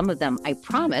 Some of them, I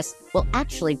promise, will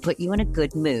actually put you in a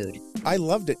good mood. I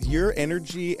loved it. Your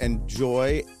energy and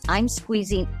joy. I'm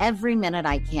squeezing every minute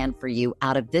I can for you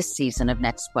out of this season of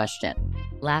Next Question.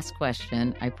 Last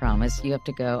question, I promise. You have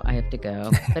to go, I have to go.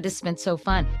 But it's been so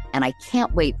fun, and I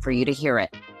can't wait for you to hear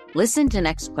it. Listen to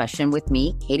Next Question with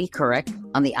me, Katie Couric,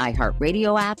 on the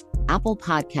iHeartRadio app, Apple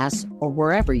Podcasts, or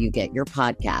wherever you get your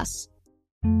podcasts.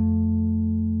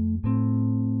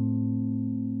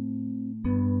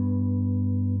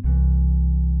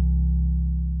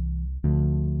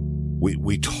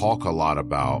 We talk a lot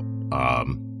about,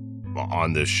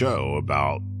 on this show,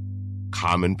 about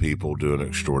common people doing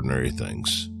extraordinary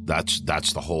things. That's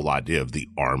the whole idea of the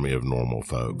army of normal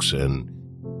folks. And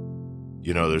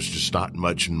you know, there's just not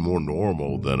much more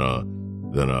normal than a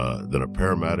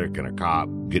paramedic and a cop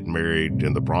getting married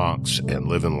in the Bronx and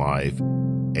living life,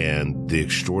 and the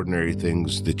extraordinary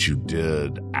things that you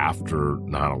did after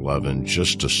 9/11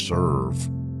 just to serve,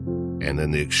 and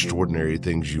then the extraordinary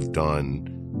things you've done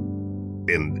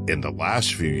in the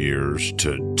last few years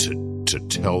to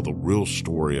tell the real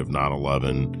story of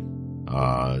 9/11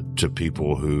 to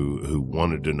people who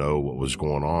wanted to know what was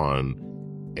going on,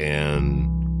 and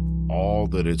all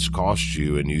that it's cost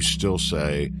you, and you still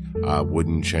say, I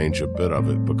wouldn't change a bit of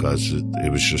it because it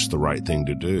was just the right thing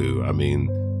to do. I mean,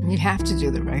 You have to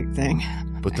do the right thing.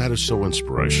 But that is so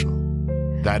inspirational.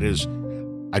 That is,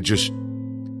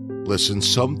 listen,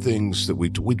 some things that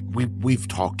we've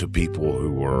talked to people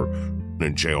who were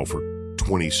in jail for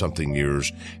 20-something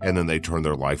years, and then they turn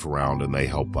their life around and they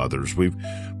help others.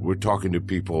 We're talking to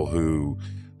people who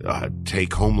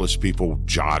take homeless people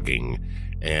jogging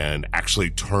and actually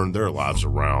turn their lives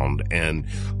around, and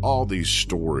all these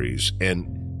stories.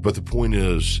 But the point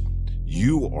is,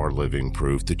 you are living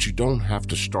proof that you don't have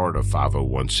to start a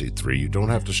 501c3. You don't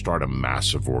have to start a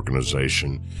massive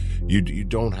organization. You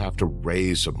don't have to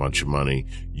raise a bunch of money.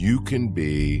 You can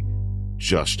be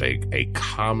just a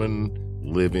common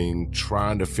living,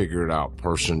 trying to figure it out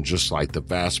person, just like the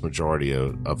vast majority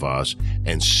of us,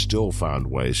 and still find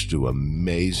ways to do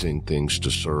amazing things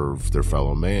to serve their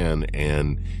fellow man.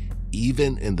 And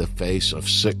even in the face of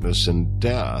sickness and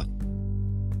death,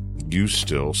 you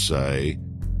still say,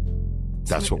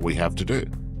 that's what we have to do.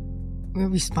 We're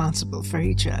responsible for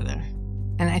each other.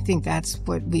 And I think that's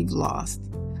what we've lost.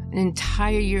 An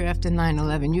entire year after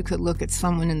 9/11, you could look at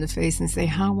someone in the face and say,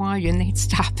 how are you? And they'd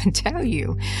stop and tell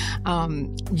you.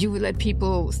 You would let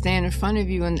people stand in front of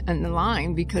you in the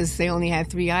line because they only had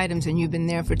 3 items and you've been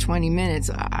there for 20 minutes.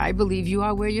 I believe you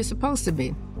are where you're supposed to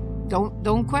be.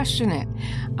 Don't question it.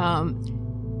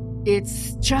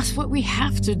 It's just what we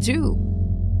have to do.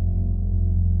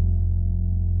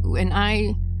 And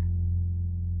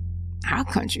our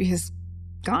country has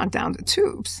gone down the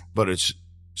tubes. But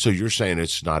so you're saying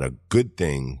it's not a good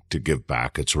thing to give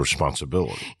back. It's a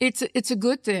responsibility. It's a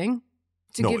good thing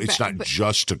to give back. No, it's not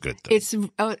just a good thing.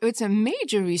 It's a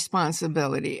major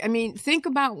responsibility. I mean, think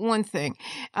about one thing.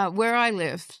 Where I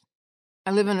live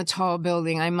in a tall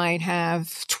building. I might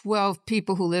have 12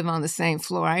 people who live on the same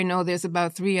floor. I know there's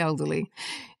about 3 elderly.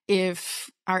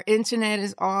 If our internet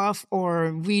is off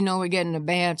or we know we're getting a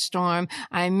bad storm,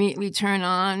 I immediately turn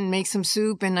on, make some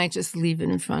soup, and I just leave it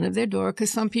in front of their door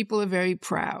because some people are very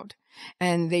proud.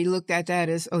 And they looked at that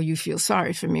as, oh, you feel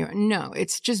sorry for me. No,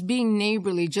 it's just being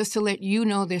neighborly, just to let you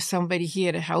know there's somebody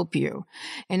here to help you.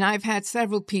 And I've had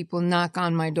several people knock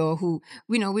on my door who,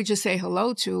 we just say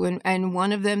hello to. And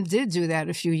one of them did do that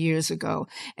a few years ago.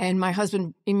 And my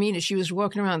husband, Emina, she was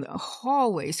walking around the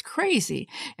hallways crazy.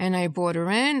 And I brought her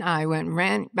in. I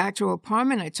ran back to her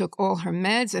apartment. I took all her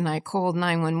meds and I called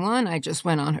 911. I just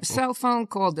went on her cell phone,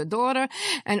 called the daughter.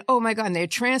 And oh my God, and they're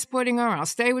transporting her. I'll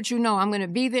stay with you. No, I'm going to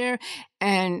be there.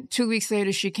 And 2 weeks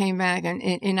later, she came back. And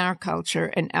in our culture,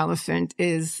 an elephant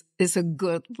is a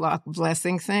good luck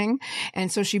blessing thing. And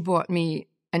so she bought me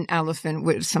an elephant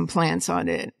with some plants on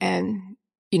it. And,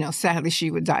 sadly,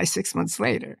 she would die 6 months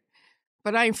later.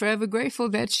 But I'm forever grateful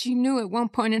that she knew at one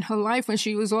point in her life when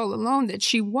she was all alone that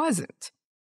she wasn't.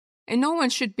 And no one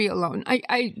should be alone.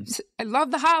 I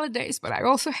love the holidays, but I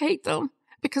also hate them.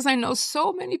 Because I know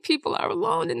so many people are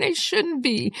alone and they shouldn't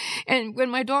be. And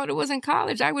when my daughter was in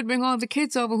college, I would bring all the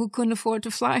kids over who couldn't afford to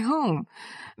fly home.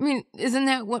 I mean, isn't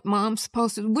that what mom's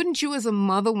supposed to do? Wouldn't you as a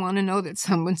mother want to know that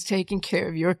someone's taking care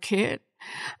of your kid?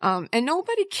 And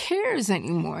nobody cares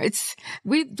anymore.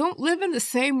 We don't live in the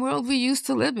same world we used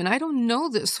to live in. I don't know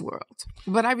this world,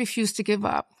 but I refuse to give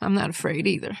up. I'm not afraid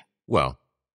either. Well,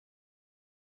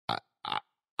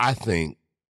 I think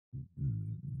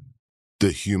the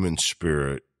human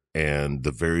spirit and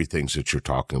the very things that you're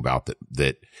talking about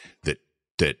that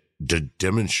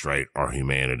demonstrate our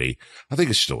humanity, I think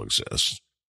it still exists.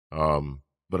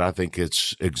 But I think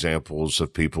it's examples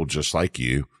of people just like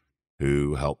you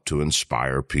who help to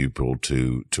inspire people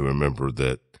to remember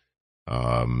that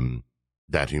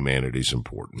that humanity is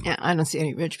important. Yeah, I don't see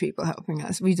any rich people helping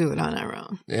us. We do it on our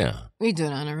own. Yeah, we do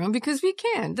it on our own because we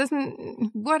can.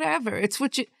 Whatever. It's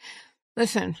what you.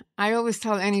 Listen, I always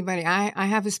tell anybody, I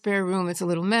have a spare room. It's a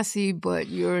little messy, but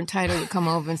you're entitled to come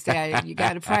over and say, you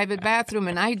got a private bathroom,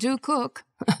 and I do cook.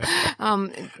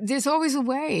 There's always a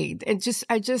way.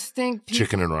 I just think...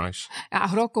 Chicken and rice?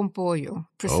 Arroz con pollo,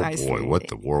 precisely. Oh, boy, what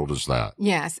the world is that?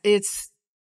 Yes, it's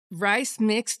rice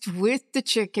mixed with the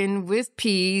chicken, with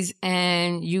peas,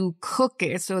 and you cook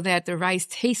it so that the rice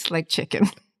tastes like chicken.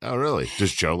 Oh, really?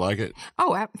 Does Joe like it?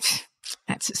 Oh,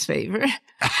 that's his favorite.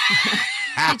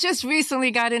 He just recently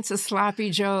got into sloppy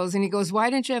joes, and he goes, why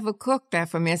didn't you ever cook that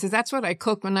for me? I said, that's what I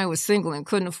cooked when I was single and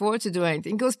couldn't afford to do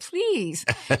anything. He goes, please,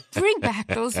 bring back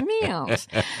those meals.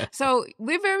 So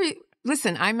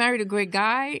listen, I married a great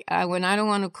guy. When I don't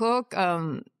want to cook,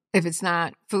 if it's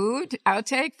not food, I'll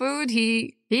take food.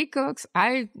 He cooks.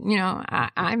 I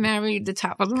married the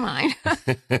top of the line.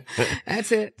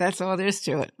 That's it. That's all there's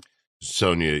to it.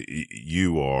 Sonia,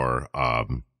 you are...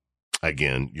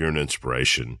 Again, you're an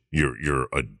inspiration. You're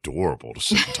adorable to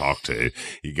sit and talk to.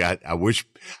 I wish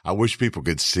people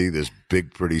could see this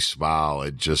big, pretty smile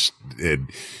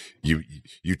and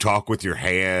you talk with your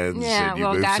hands. Yeah, and you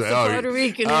well, move, that's the Puerto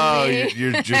Rican in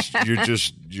me.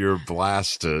 you're a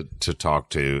blast to talk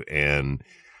to. And,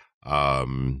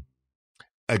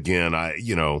 again, I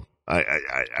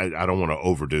don't want to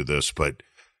overdo this, but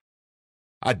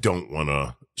I don't want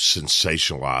to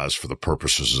sensationalize for the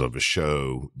purposes of a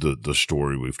show the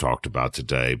story we've talked about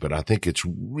today, but I think it's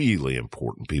really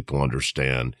important people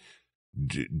understand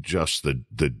just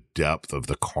the depth of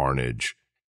the carnage,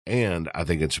 and I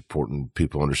think it's important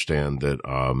people understand that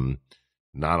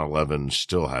 9/11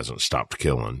 still hasn't stopped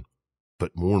killing,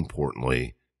 but more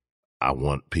importantly, I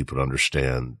want people to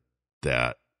understand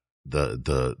that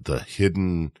the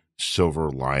hidden silver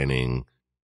lining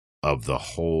of the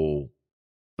whole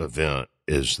event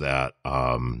is that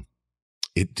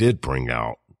it did bring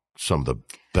out some of the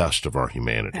best of our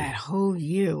humanity. That whole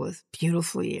year was a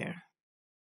beautiful year.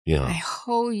 Yeah. That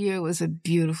whole year was a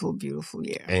beautiful, beautiful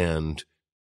year. And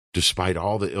despite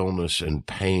all the illness and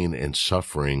pain and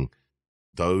suffering,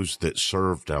 those that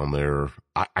serve down there,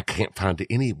 I can't find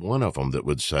any one of them that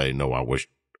would say, no, I wish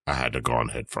I had to gone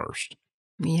head first.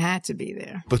 We had to be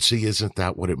there. But see, isn't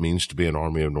that what it means to be an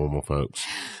army of normal folks?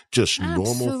 Just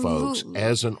normal folks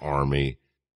as an army,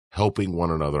 helping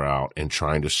one another out and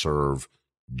trying to serve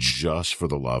just for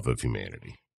the love of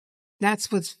humanity.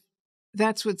 That's what's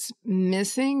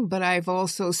missing, but I've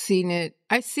also seen it.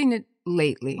 I've seen it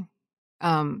lately.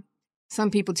 Some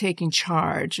people taking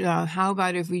charge. How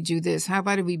about if we do this? How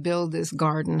about if we build this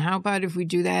garden? How about if we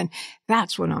do that?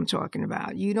 That's what I'm talking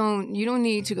about. You don't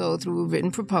need to go through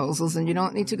written proposals, and you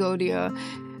don't need to go to your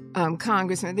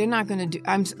congressman. They're not going to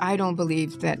do. I don't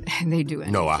believe that they do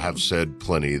anything. No, I have said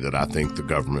plenty that I think the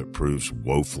government proves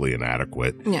woefully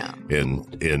inadequate. Yeah.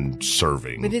 in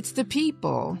serving. But it's the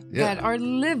people that are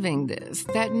living this,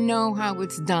 that know how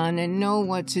it's done and know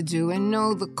what to do and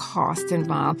know the cost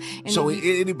involved. And so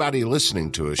anybody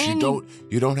listening to us, you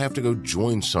don't have to go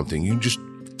join something. You just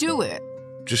do it.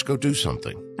 Just go do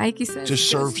something. Like you said,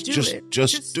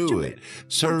 just do it.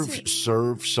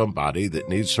 Serve somebody that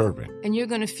needs serving. And you're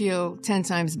going to feel 10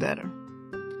 times better.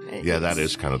 Yeah, that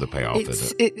is kind of the payoff,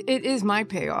 isn't it? It is my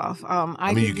payoff.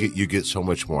 I mean, you get so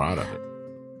much more out of it.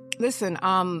 Listen,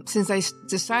 since I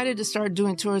decided to start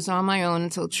doing tours on my own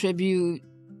until Tribute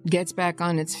gets back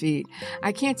on its feet,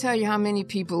 I can't tell you how many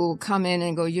people will come in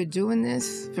and go, "You're doing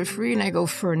this for free?" And I go,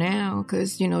 "For now,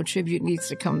 because, Tribute needs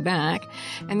to come back."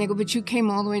 And they go, "But you came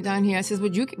all the way down here." I says,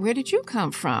 "Where did you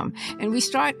come from?" And we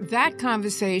start that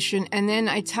conversation, and then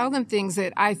I tell them things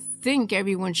that I think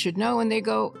everyone should know, and they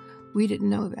go, "We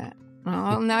didn't know that."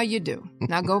 Well, now you do.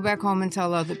 Now go back home and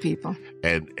tell other people.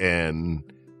 And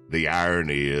the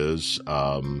irony is,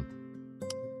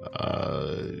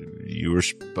 you were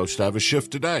supposed to have a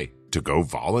shift today to go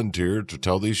volunteer to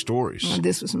tell these stories. Well,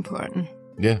 this was important.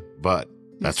 Yeah, but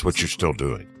that's what you're still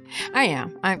doing. I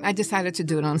am. I decided to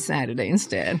do it on Saturday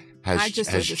instead. Has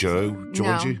Joe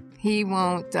joined you? He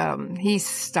won't. He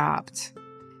stopped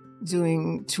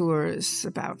doing tours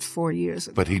about 4 years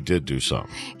ago. But he did do some.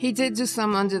 He did do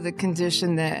some under the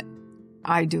condition that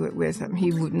I do it with him.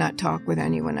 He would not talk with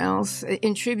anyone else.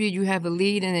 In Tribute, you have a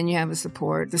lead and then you have a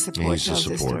support. The support tells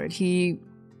the story.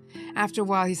 After a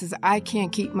while, he says, "I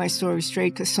can't keep my story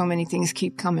straight because so many things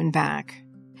keep coming back."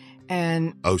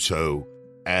 And so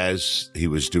as he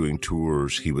was doing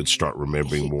tours, he would start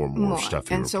remembering more and more stuff.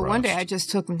 And so one day I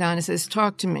just took him down and says,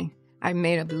 "Talk to me." I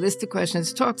made up a list of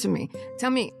questions. "Talk to me.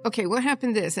 Tell me, okay, what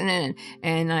happened this?" And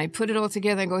I put it all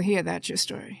together. I go, "Here, that's your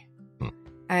story."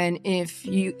 And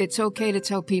it's okay to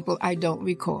tell people I don't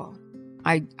recall.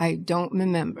 I don't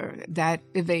remember. That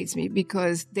evades me,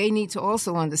 because they need to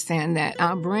also understand that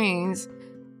our brains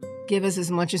give us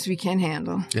as much as we can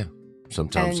handle. Yeah.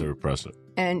 Sometimes they're repressive.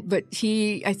 But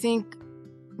I think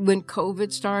when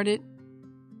COVID started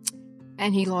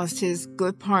and he lost his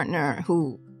good partner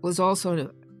who was also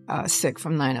sick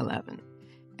from 9/11.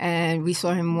 And we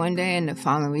saw him one day and the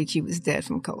following week he was dead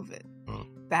from COVID.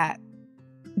 That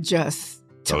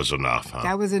was enough, huh?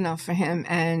 That was enough for him.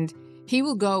 And he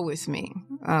will go with me.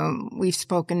 We've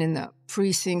spoken in the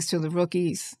precincts to the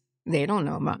rookies. They don't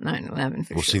know about 9/11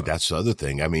 for sure. Well, see, that's the other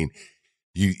thing. I mean,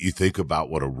 you think about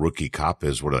what a rookie cop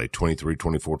is. What are they, 23,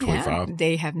 24, 25? Yeah,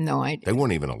 they have no idea. They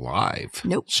weren't even alive.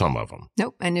 Nope. Some of them.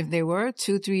 Nope. And if they were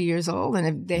 2-3 years old, and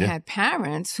if they had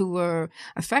parents who were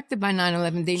affected by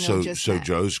 9/11, they know just So that.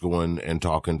 Joe's going and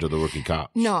talking to the rookie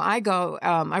cops? No, I go,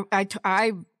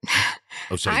 I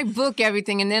book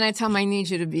everything, and then I tell them I need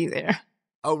you to be there.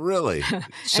 Oh, really?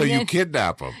 So you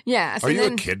kidnap them? Yeah. Are you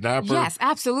a kidnapper? Yes,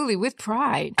 absolutely, with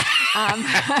pride.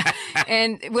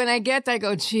 And when I get there, I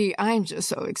go, "Gee, I'm just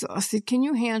so exhausted. Can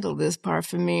you handle this part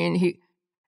for me?" And he,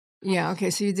 "Yeah, okay,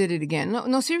 so you did it again."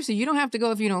 No, seriously, you don't have to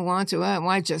go if you don't want to.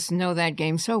 I just know that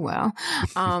game so well.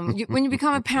 When you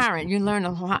become a parent, you learn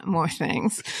a lot more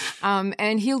things.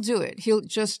 And he'll do it. He'll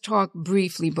just talk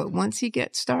briefly, but once he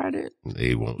gets started,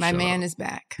 he won't. My man is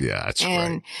back. Yeah, that's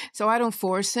and great. So I don't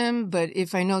force him, but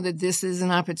if I know that this is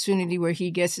an opportunity where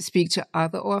he gets to speak to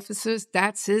other officers,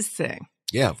 that's his thing.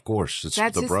 Yeah, of course. It's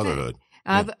the brotherhood.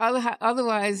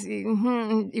 Otherwise,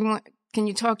 can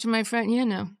you talk to my friend?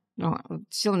 Yeah, no,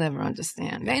 she'll never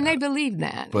understand. And they believe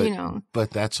that,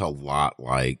 But that's a lot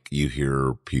like you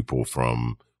hear people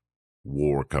from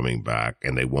war coming back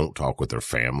and they won't talk with their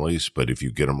families, but if you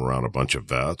get them around a bunch of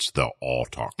vets, they'll all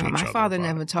talk to each other. My father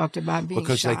never talked about being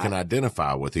because shot. They can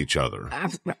identify with each other.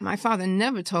 My father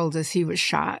never told us he was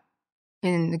shot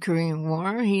in the Korean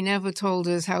War. He never told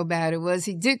us how bad it was.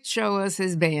 He did show us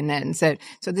his bayonet and said,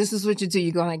 "So this is what you do.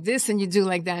 You go like this and you do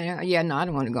like that." Yeah, no, I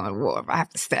don't want to go to war. If I have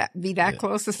to be that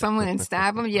close to someone and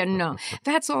stab them. Yeah, no.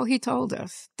 That's all he told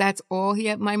us. That's all he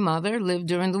had. My mother lived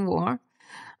during the war.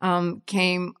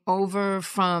 came over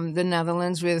from the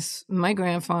Netherlands with my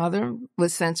grandfather,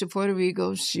 was sent to Puerto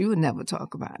Rico. She would never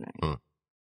talk about it.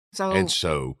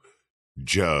 So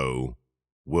Joe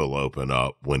will open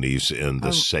up when he's in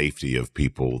the safety of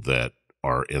people that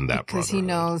are in that because he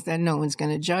knows that no one's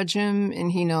going to judge him,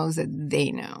 and he knows that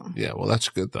they know. Yeah, well, that's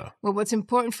good, though. Well, what's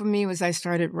important for me was I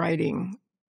started writing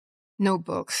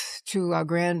notebooks to our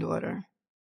granddaughter.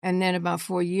 And then about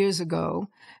 4 years ago,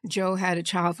 Joe had a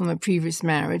child from a previous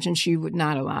marriage, and she would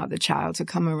not allow the child to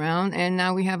come around. And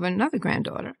now we have another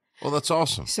granddaughter. Well, that's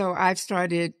awesome. So I've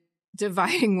started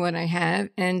dividing what I have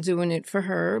and doing it for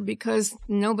her because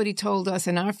nobody told us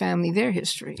in our family their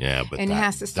history. Yeah, but and it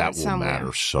has to start that will somewhere.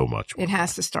 matter so much more. It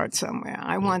has to start somewhere.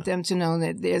 I want them to know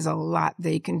that there's a lot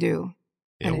they can do.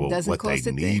 And it doesn't cost a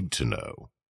thing. What they need to know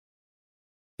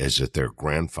is that their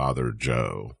grandfather,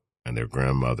 Joe, and their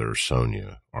grandmother,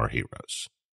 Sonia, are heroes.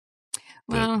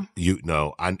 Well,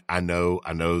 I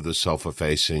know the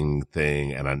self-effacing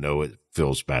thing, and I know it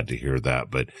feels bad to hear that,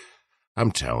 but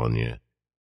I'm telling you,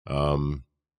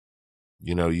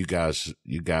 you guys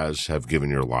have given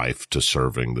your life to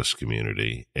serving this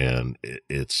community, and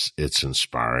it's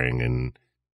inspiring, and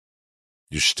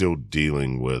you're still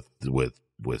dealing with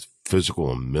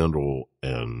physical and mental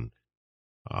and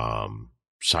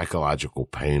psychological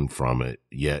pain from it,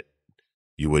 yet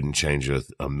you wouldn't change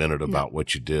a minute about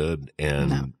what you did.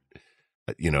 And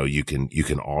you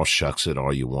can all shucks it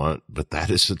all you want, but that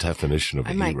is the definition of a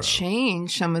hero. I might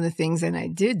change some of the things that I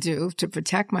did do to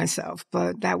protect myself,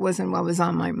 but that wasn't what was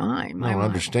on my mind. I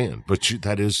understand, but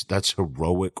that's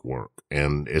heroic work,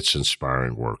 and it's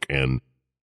inspiring work, and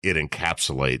it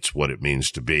encapsulates what it means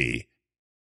to be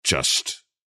just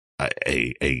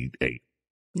a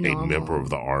member of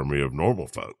the army of normal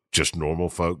folk, just normal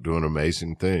folk doing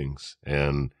amazing things.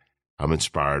 And I'm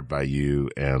inspired by you,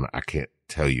 and I can't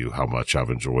tell you how much I've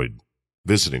enjoyed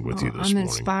visiting with you this morning. I'm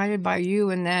inspired by you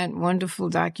and that wonderful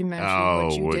documentary.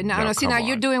 What you did. Now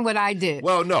you're doing what I did.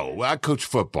 Well, no, I coach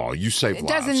football. You saved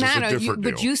lives. It doesn't matter,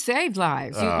 but you saved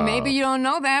lives. Maybe you don't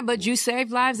know that, but you saved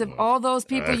lives of all those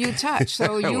people you touched.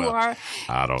 So you are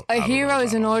a hero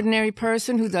is an ordinary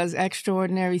person who does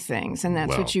extraordinary things, and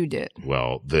that's what you did.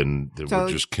 Well, then we're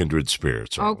just kindred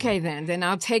spirits. Okay, then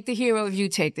I'll take the hero if you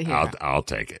take the hero. I'll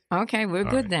take it. Okay, we're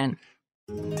good then.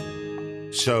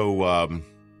 So,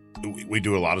 we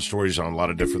do a lot of stories on a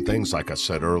lot of different things, like I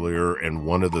said earlier, and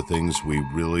one of the things we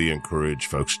really encourage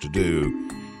folks to do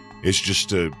is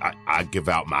just I give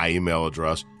out my email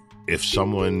address. If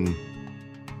someone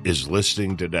is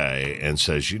listening today and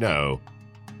says,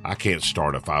 I can't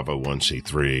start a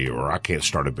 501c3 or I can't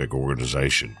start a big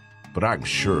organization, but I can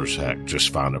sure as heck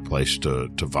just find a place to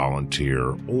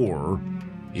volunteer, or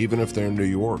even if they're in New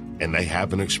York and they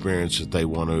have an experience that they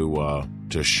want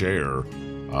to share,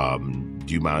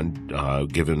 do you mind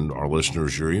giving our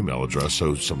listeners your email address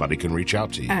so somebody can reach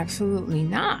out to you? Absolutely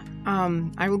not.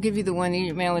 I will give you the one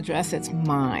email address that's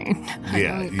mine.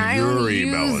 Yeah, I your only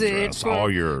email use address, it all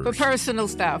yours. for personal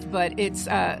stuff, but it's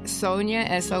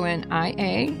Sonia, Sonia,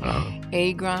 Agron,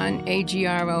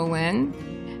 Agron,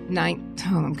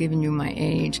 I'm giving you my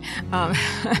age,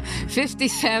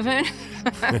 57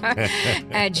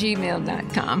 at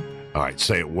gmail.com. All right,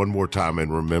 say it one more time,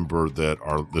 and remember that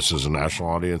this is a national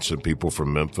audience, and people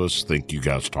from Memphis think you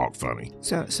guys talk funny.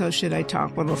 So should I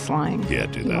talk with a slang? Yeah,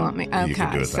 do that. You want me? Okay, you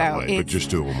can do it that way, but just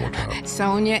do it one more time.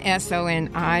 Sonia, Sonia,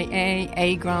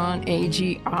 Agron,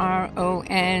 Agron,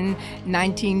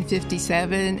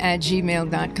 1957 at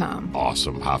gmail.com.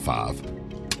 Awesome. High five.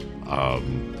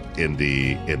 In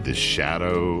the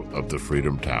shadow of the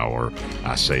Freedom Tower,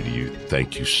 I say to you,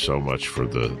 thank you so much for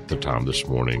the time this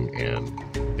morning, and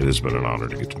it has been an honor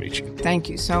to get to meet you. Thank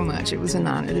you so much. It was an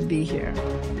honor to be here.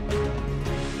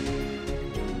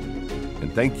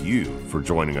 And thank you for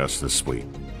joining us this week.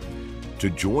 To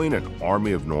join an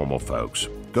army of normal folks,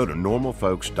 go to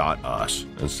normalfolks.us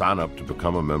and sign up to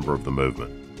become a member of the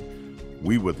movement.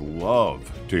 We would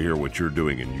love to hear what you're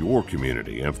doing in your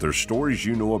community. And if there's stories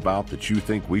you know about that you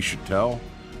think we should tell,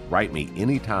 write me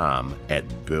anytime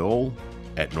at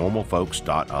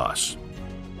bill@normalfolks.us.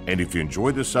 And if you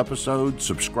enjoyed this episode,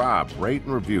 subscribe, rate,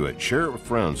 and review it. Share it with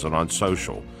friends and on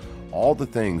social. All the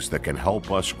things that can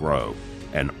help us grow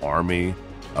an army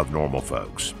of normal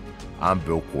folks. I'm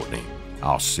Bill Courtney.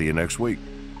 I'll see you next week.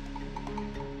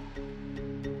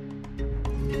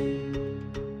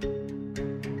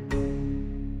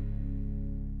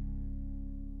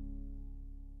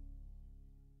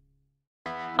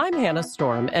 I'm Hannah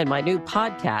Storm, and my new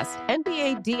podcast,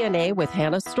 NBA DNA with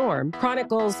Hannah Storm,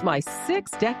 chronicles my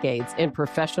 6 decades in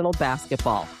professional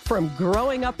basketball. From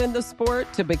growing up in the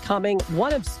sport to becoming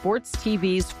one of sports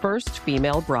TV's first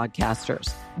female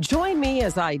broadcasters. Join me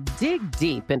as I dig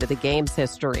deep into the game's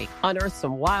history, unearth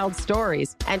some wild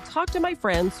stories, and talk to my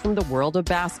friends from the world of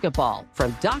basketball,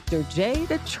 from Dr. J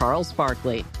to Charles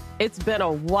Barkley. It's been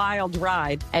a wild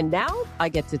ride, and now I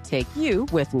get to take you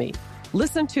with me.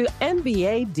 Listen to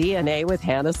NBA DNA with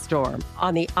Hannah Storm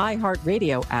on the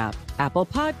iHeartRadio app, Apple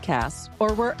Podcasts,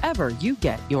 or wherever you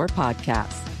get your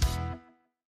podcasts.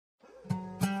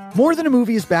 More Than a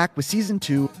Movie is back with Season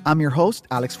 2. I'm your host,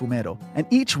 Alex Fumero, and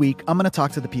each week I'm going to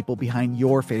talk to the people behind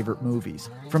your favorite movies.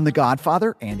 From The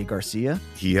Godfather, Andy Garcia.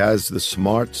 He has the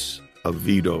smarts of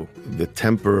Vito, the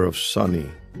temper of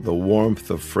Sonny, the warmth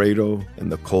of Fredo,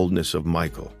 and the coldness of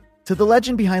Michael. To the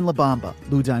legend behind La Bamba,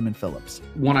 Lou Diamond Phillips.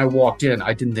 When I walked in,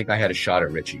 I didn't think I had a shot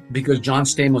at Richie because John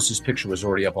Stamos' picture was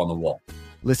already up on the wall.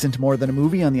 Listen to More Than a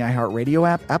Movie on the iHeartRadio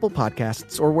app, Apple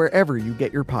Podcasts, or wherever you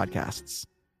get your podcasts.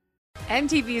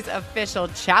 MTV's official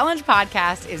Challenge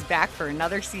podcast is back for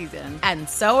another season. And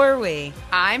so are we.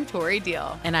 I'm Tori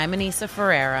Deal. And I'm Anissa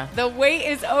Ferreira. The wait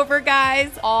is over,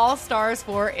 guys. All Stars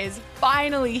 4 is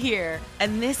finally here.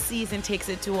 And this season takes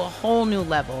it to a whole new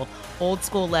level. Old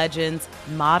school legends,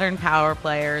 modern power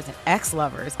players, and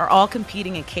ex-lovers are all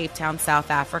competing in Cape Town, South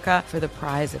Africa for the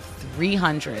prize of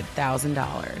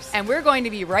 $300,000. And we're going to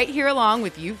be right here along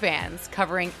with you fans,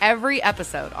 covering every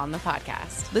episode on the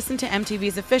podcast. Listen to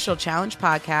MTV's official Challenge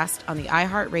podcast on the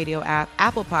iHeartRadio app,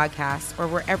 Apple Podcasts, or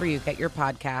wherever you get your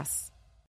podcasts.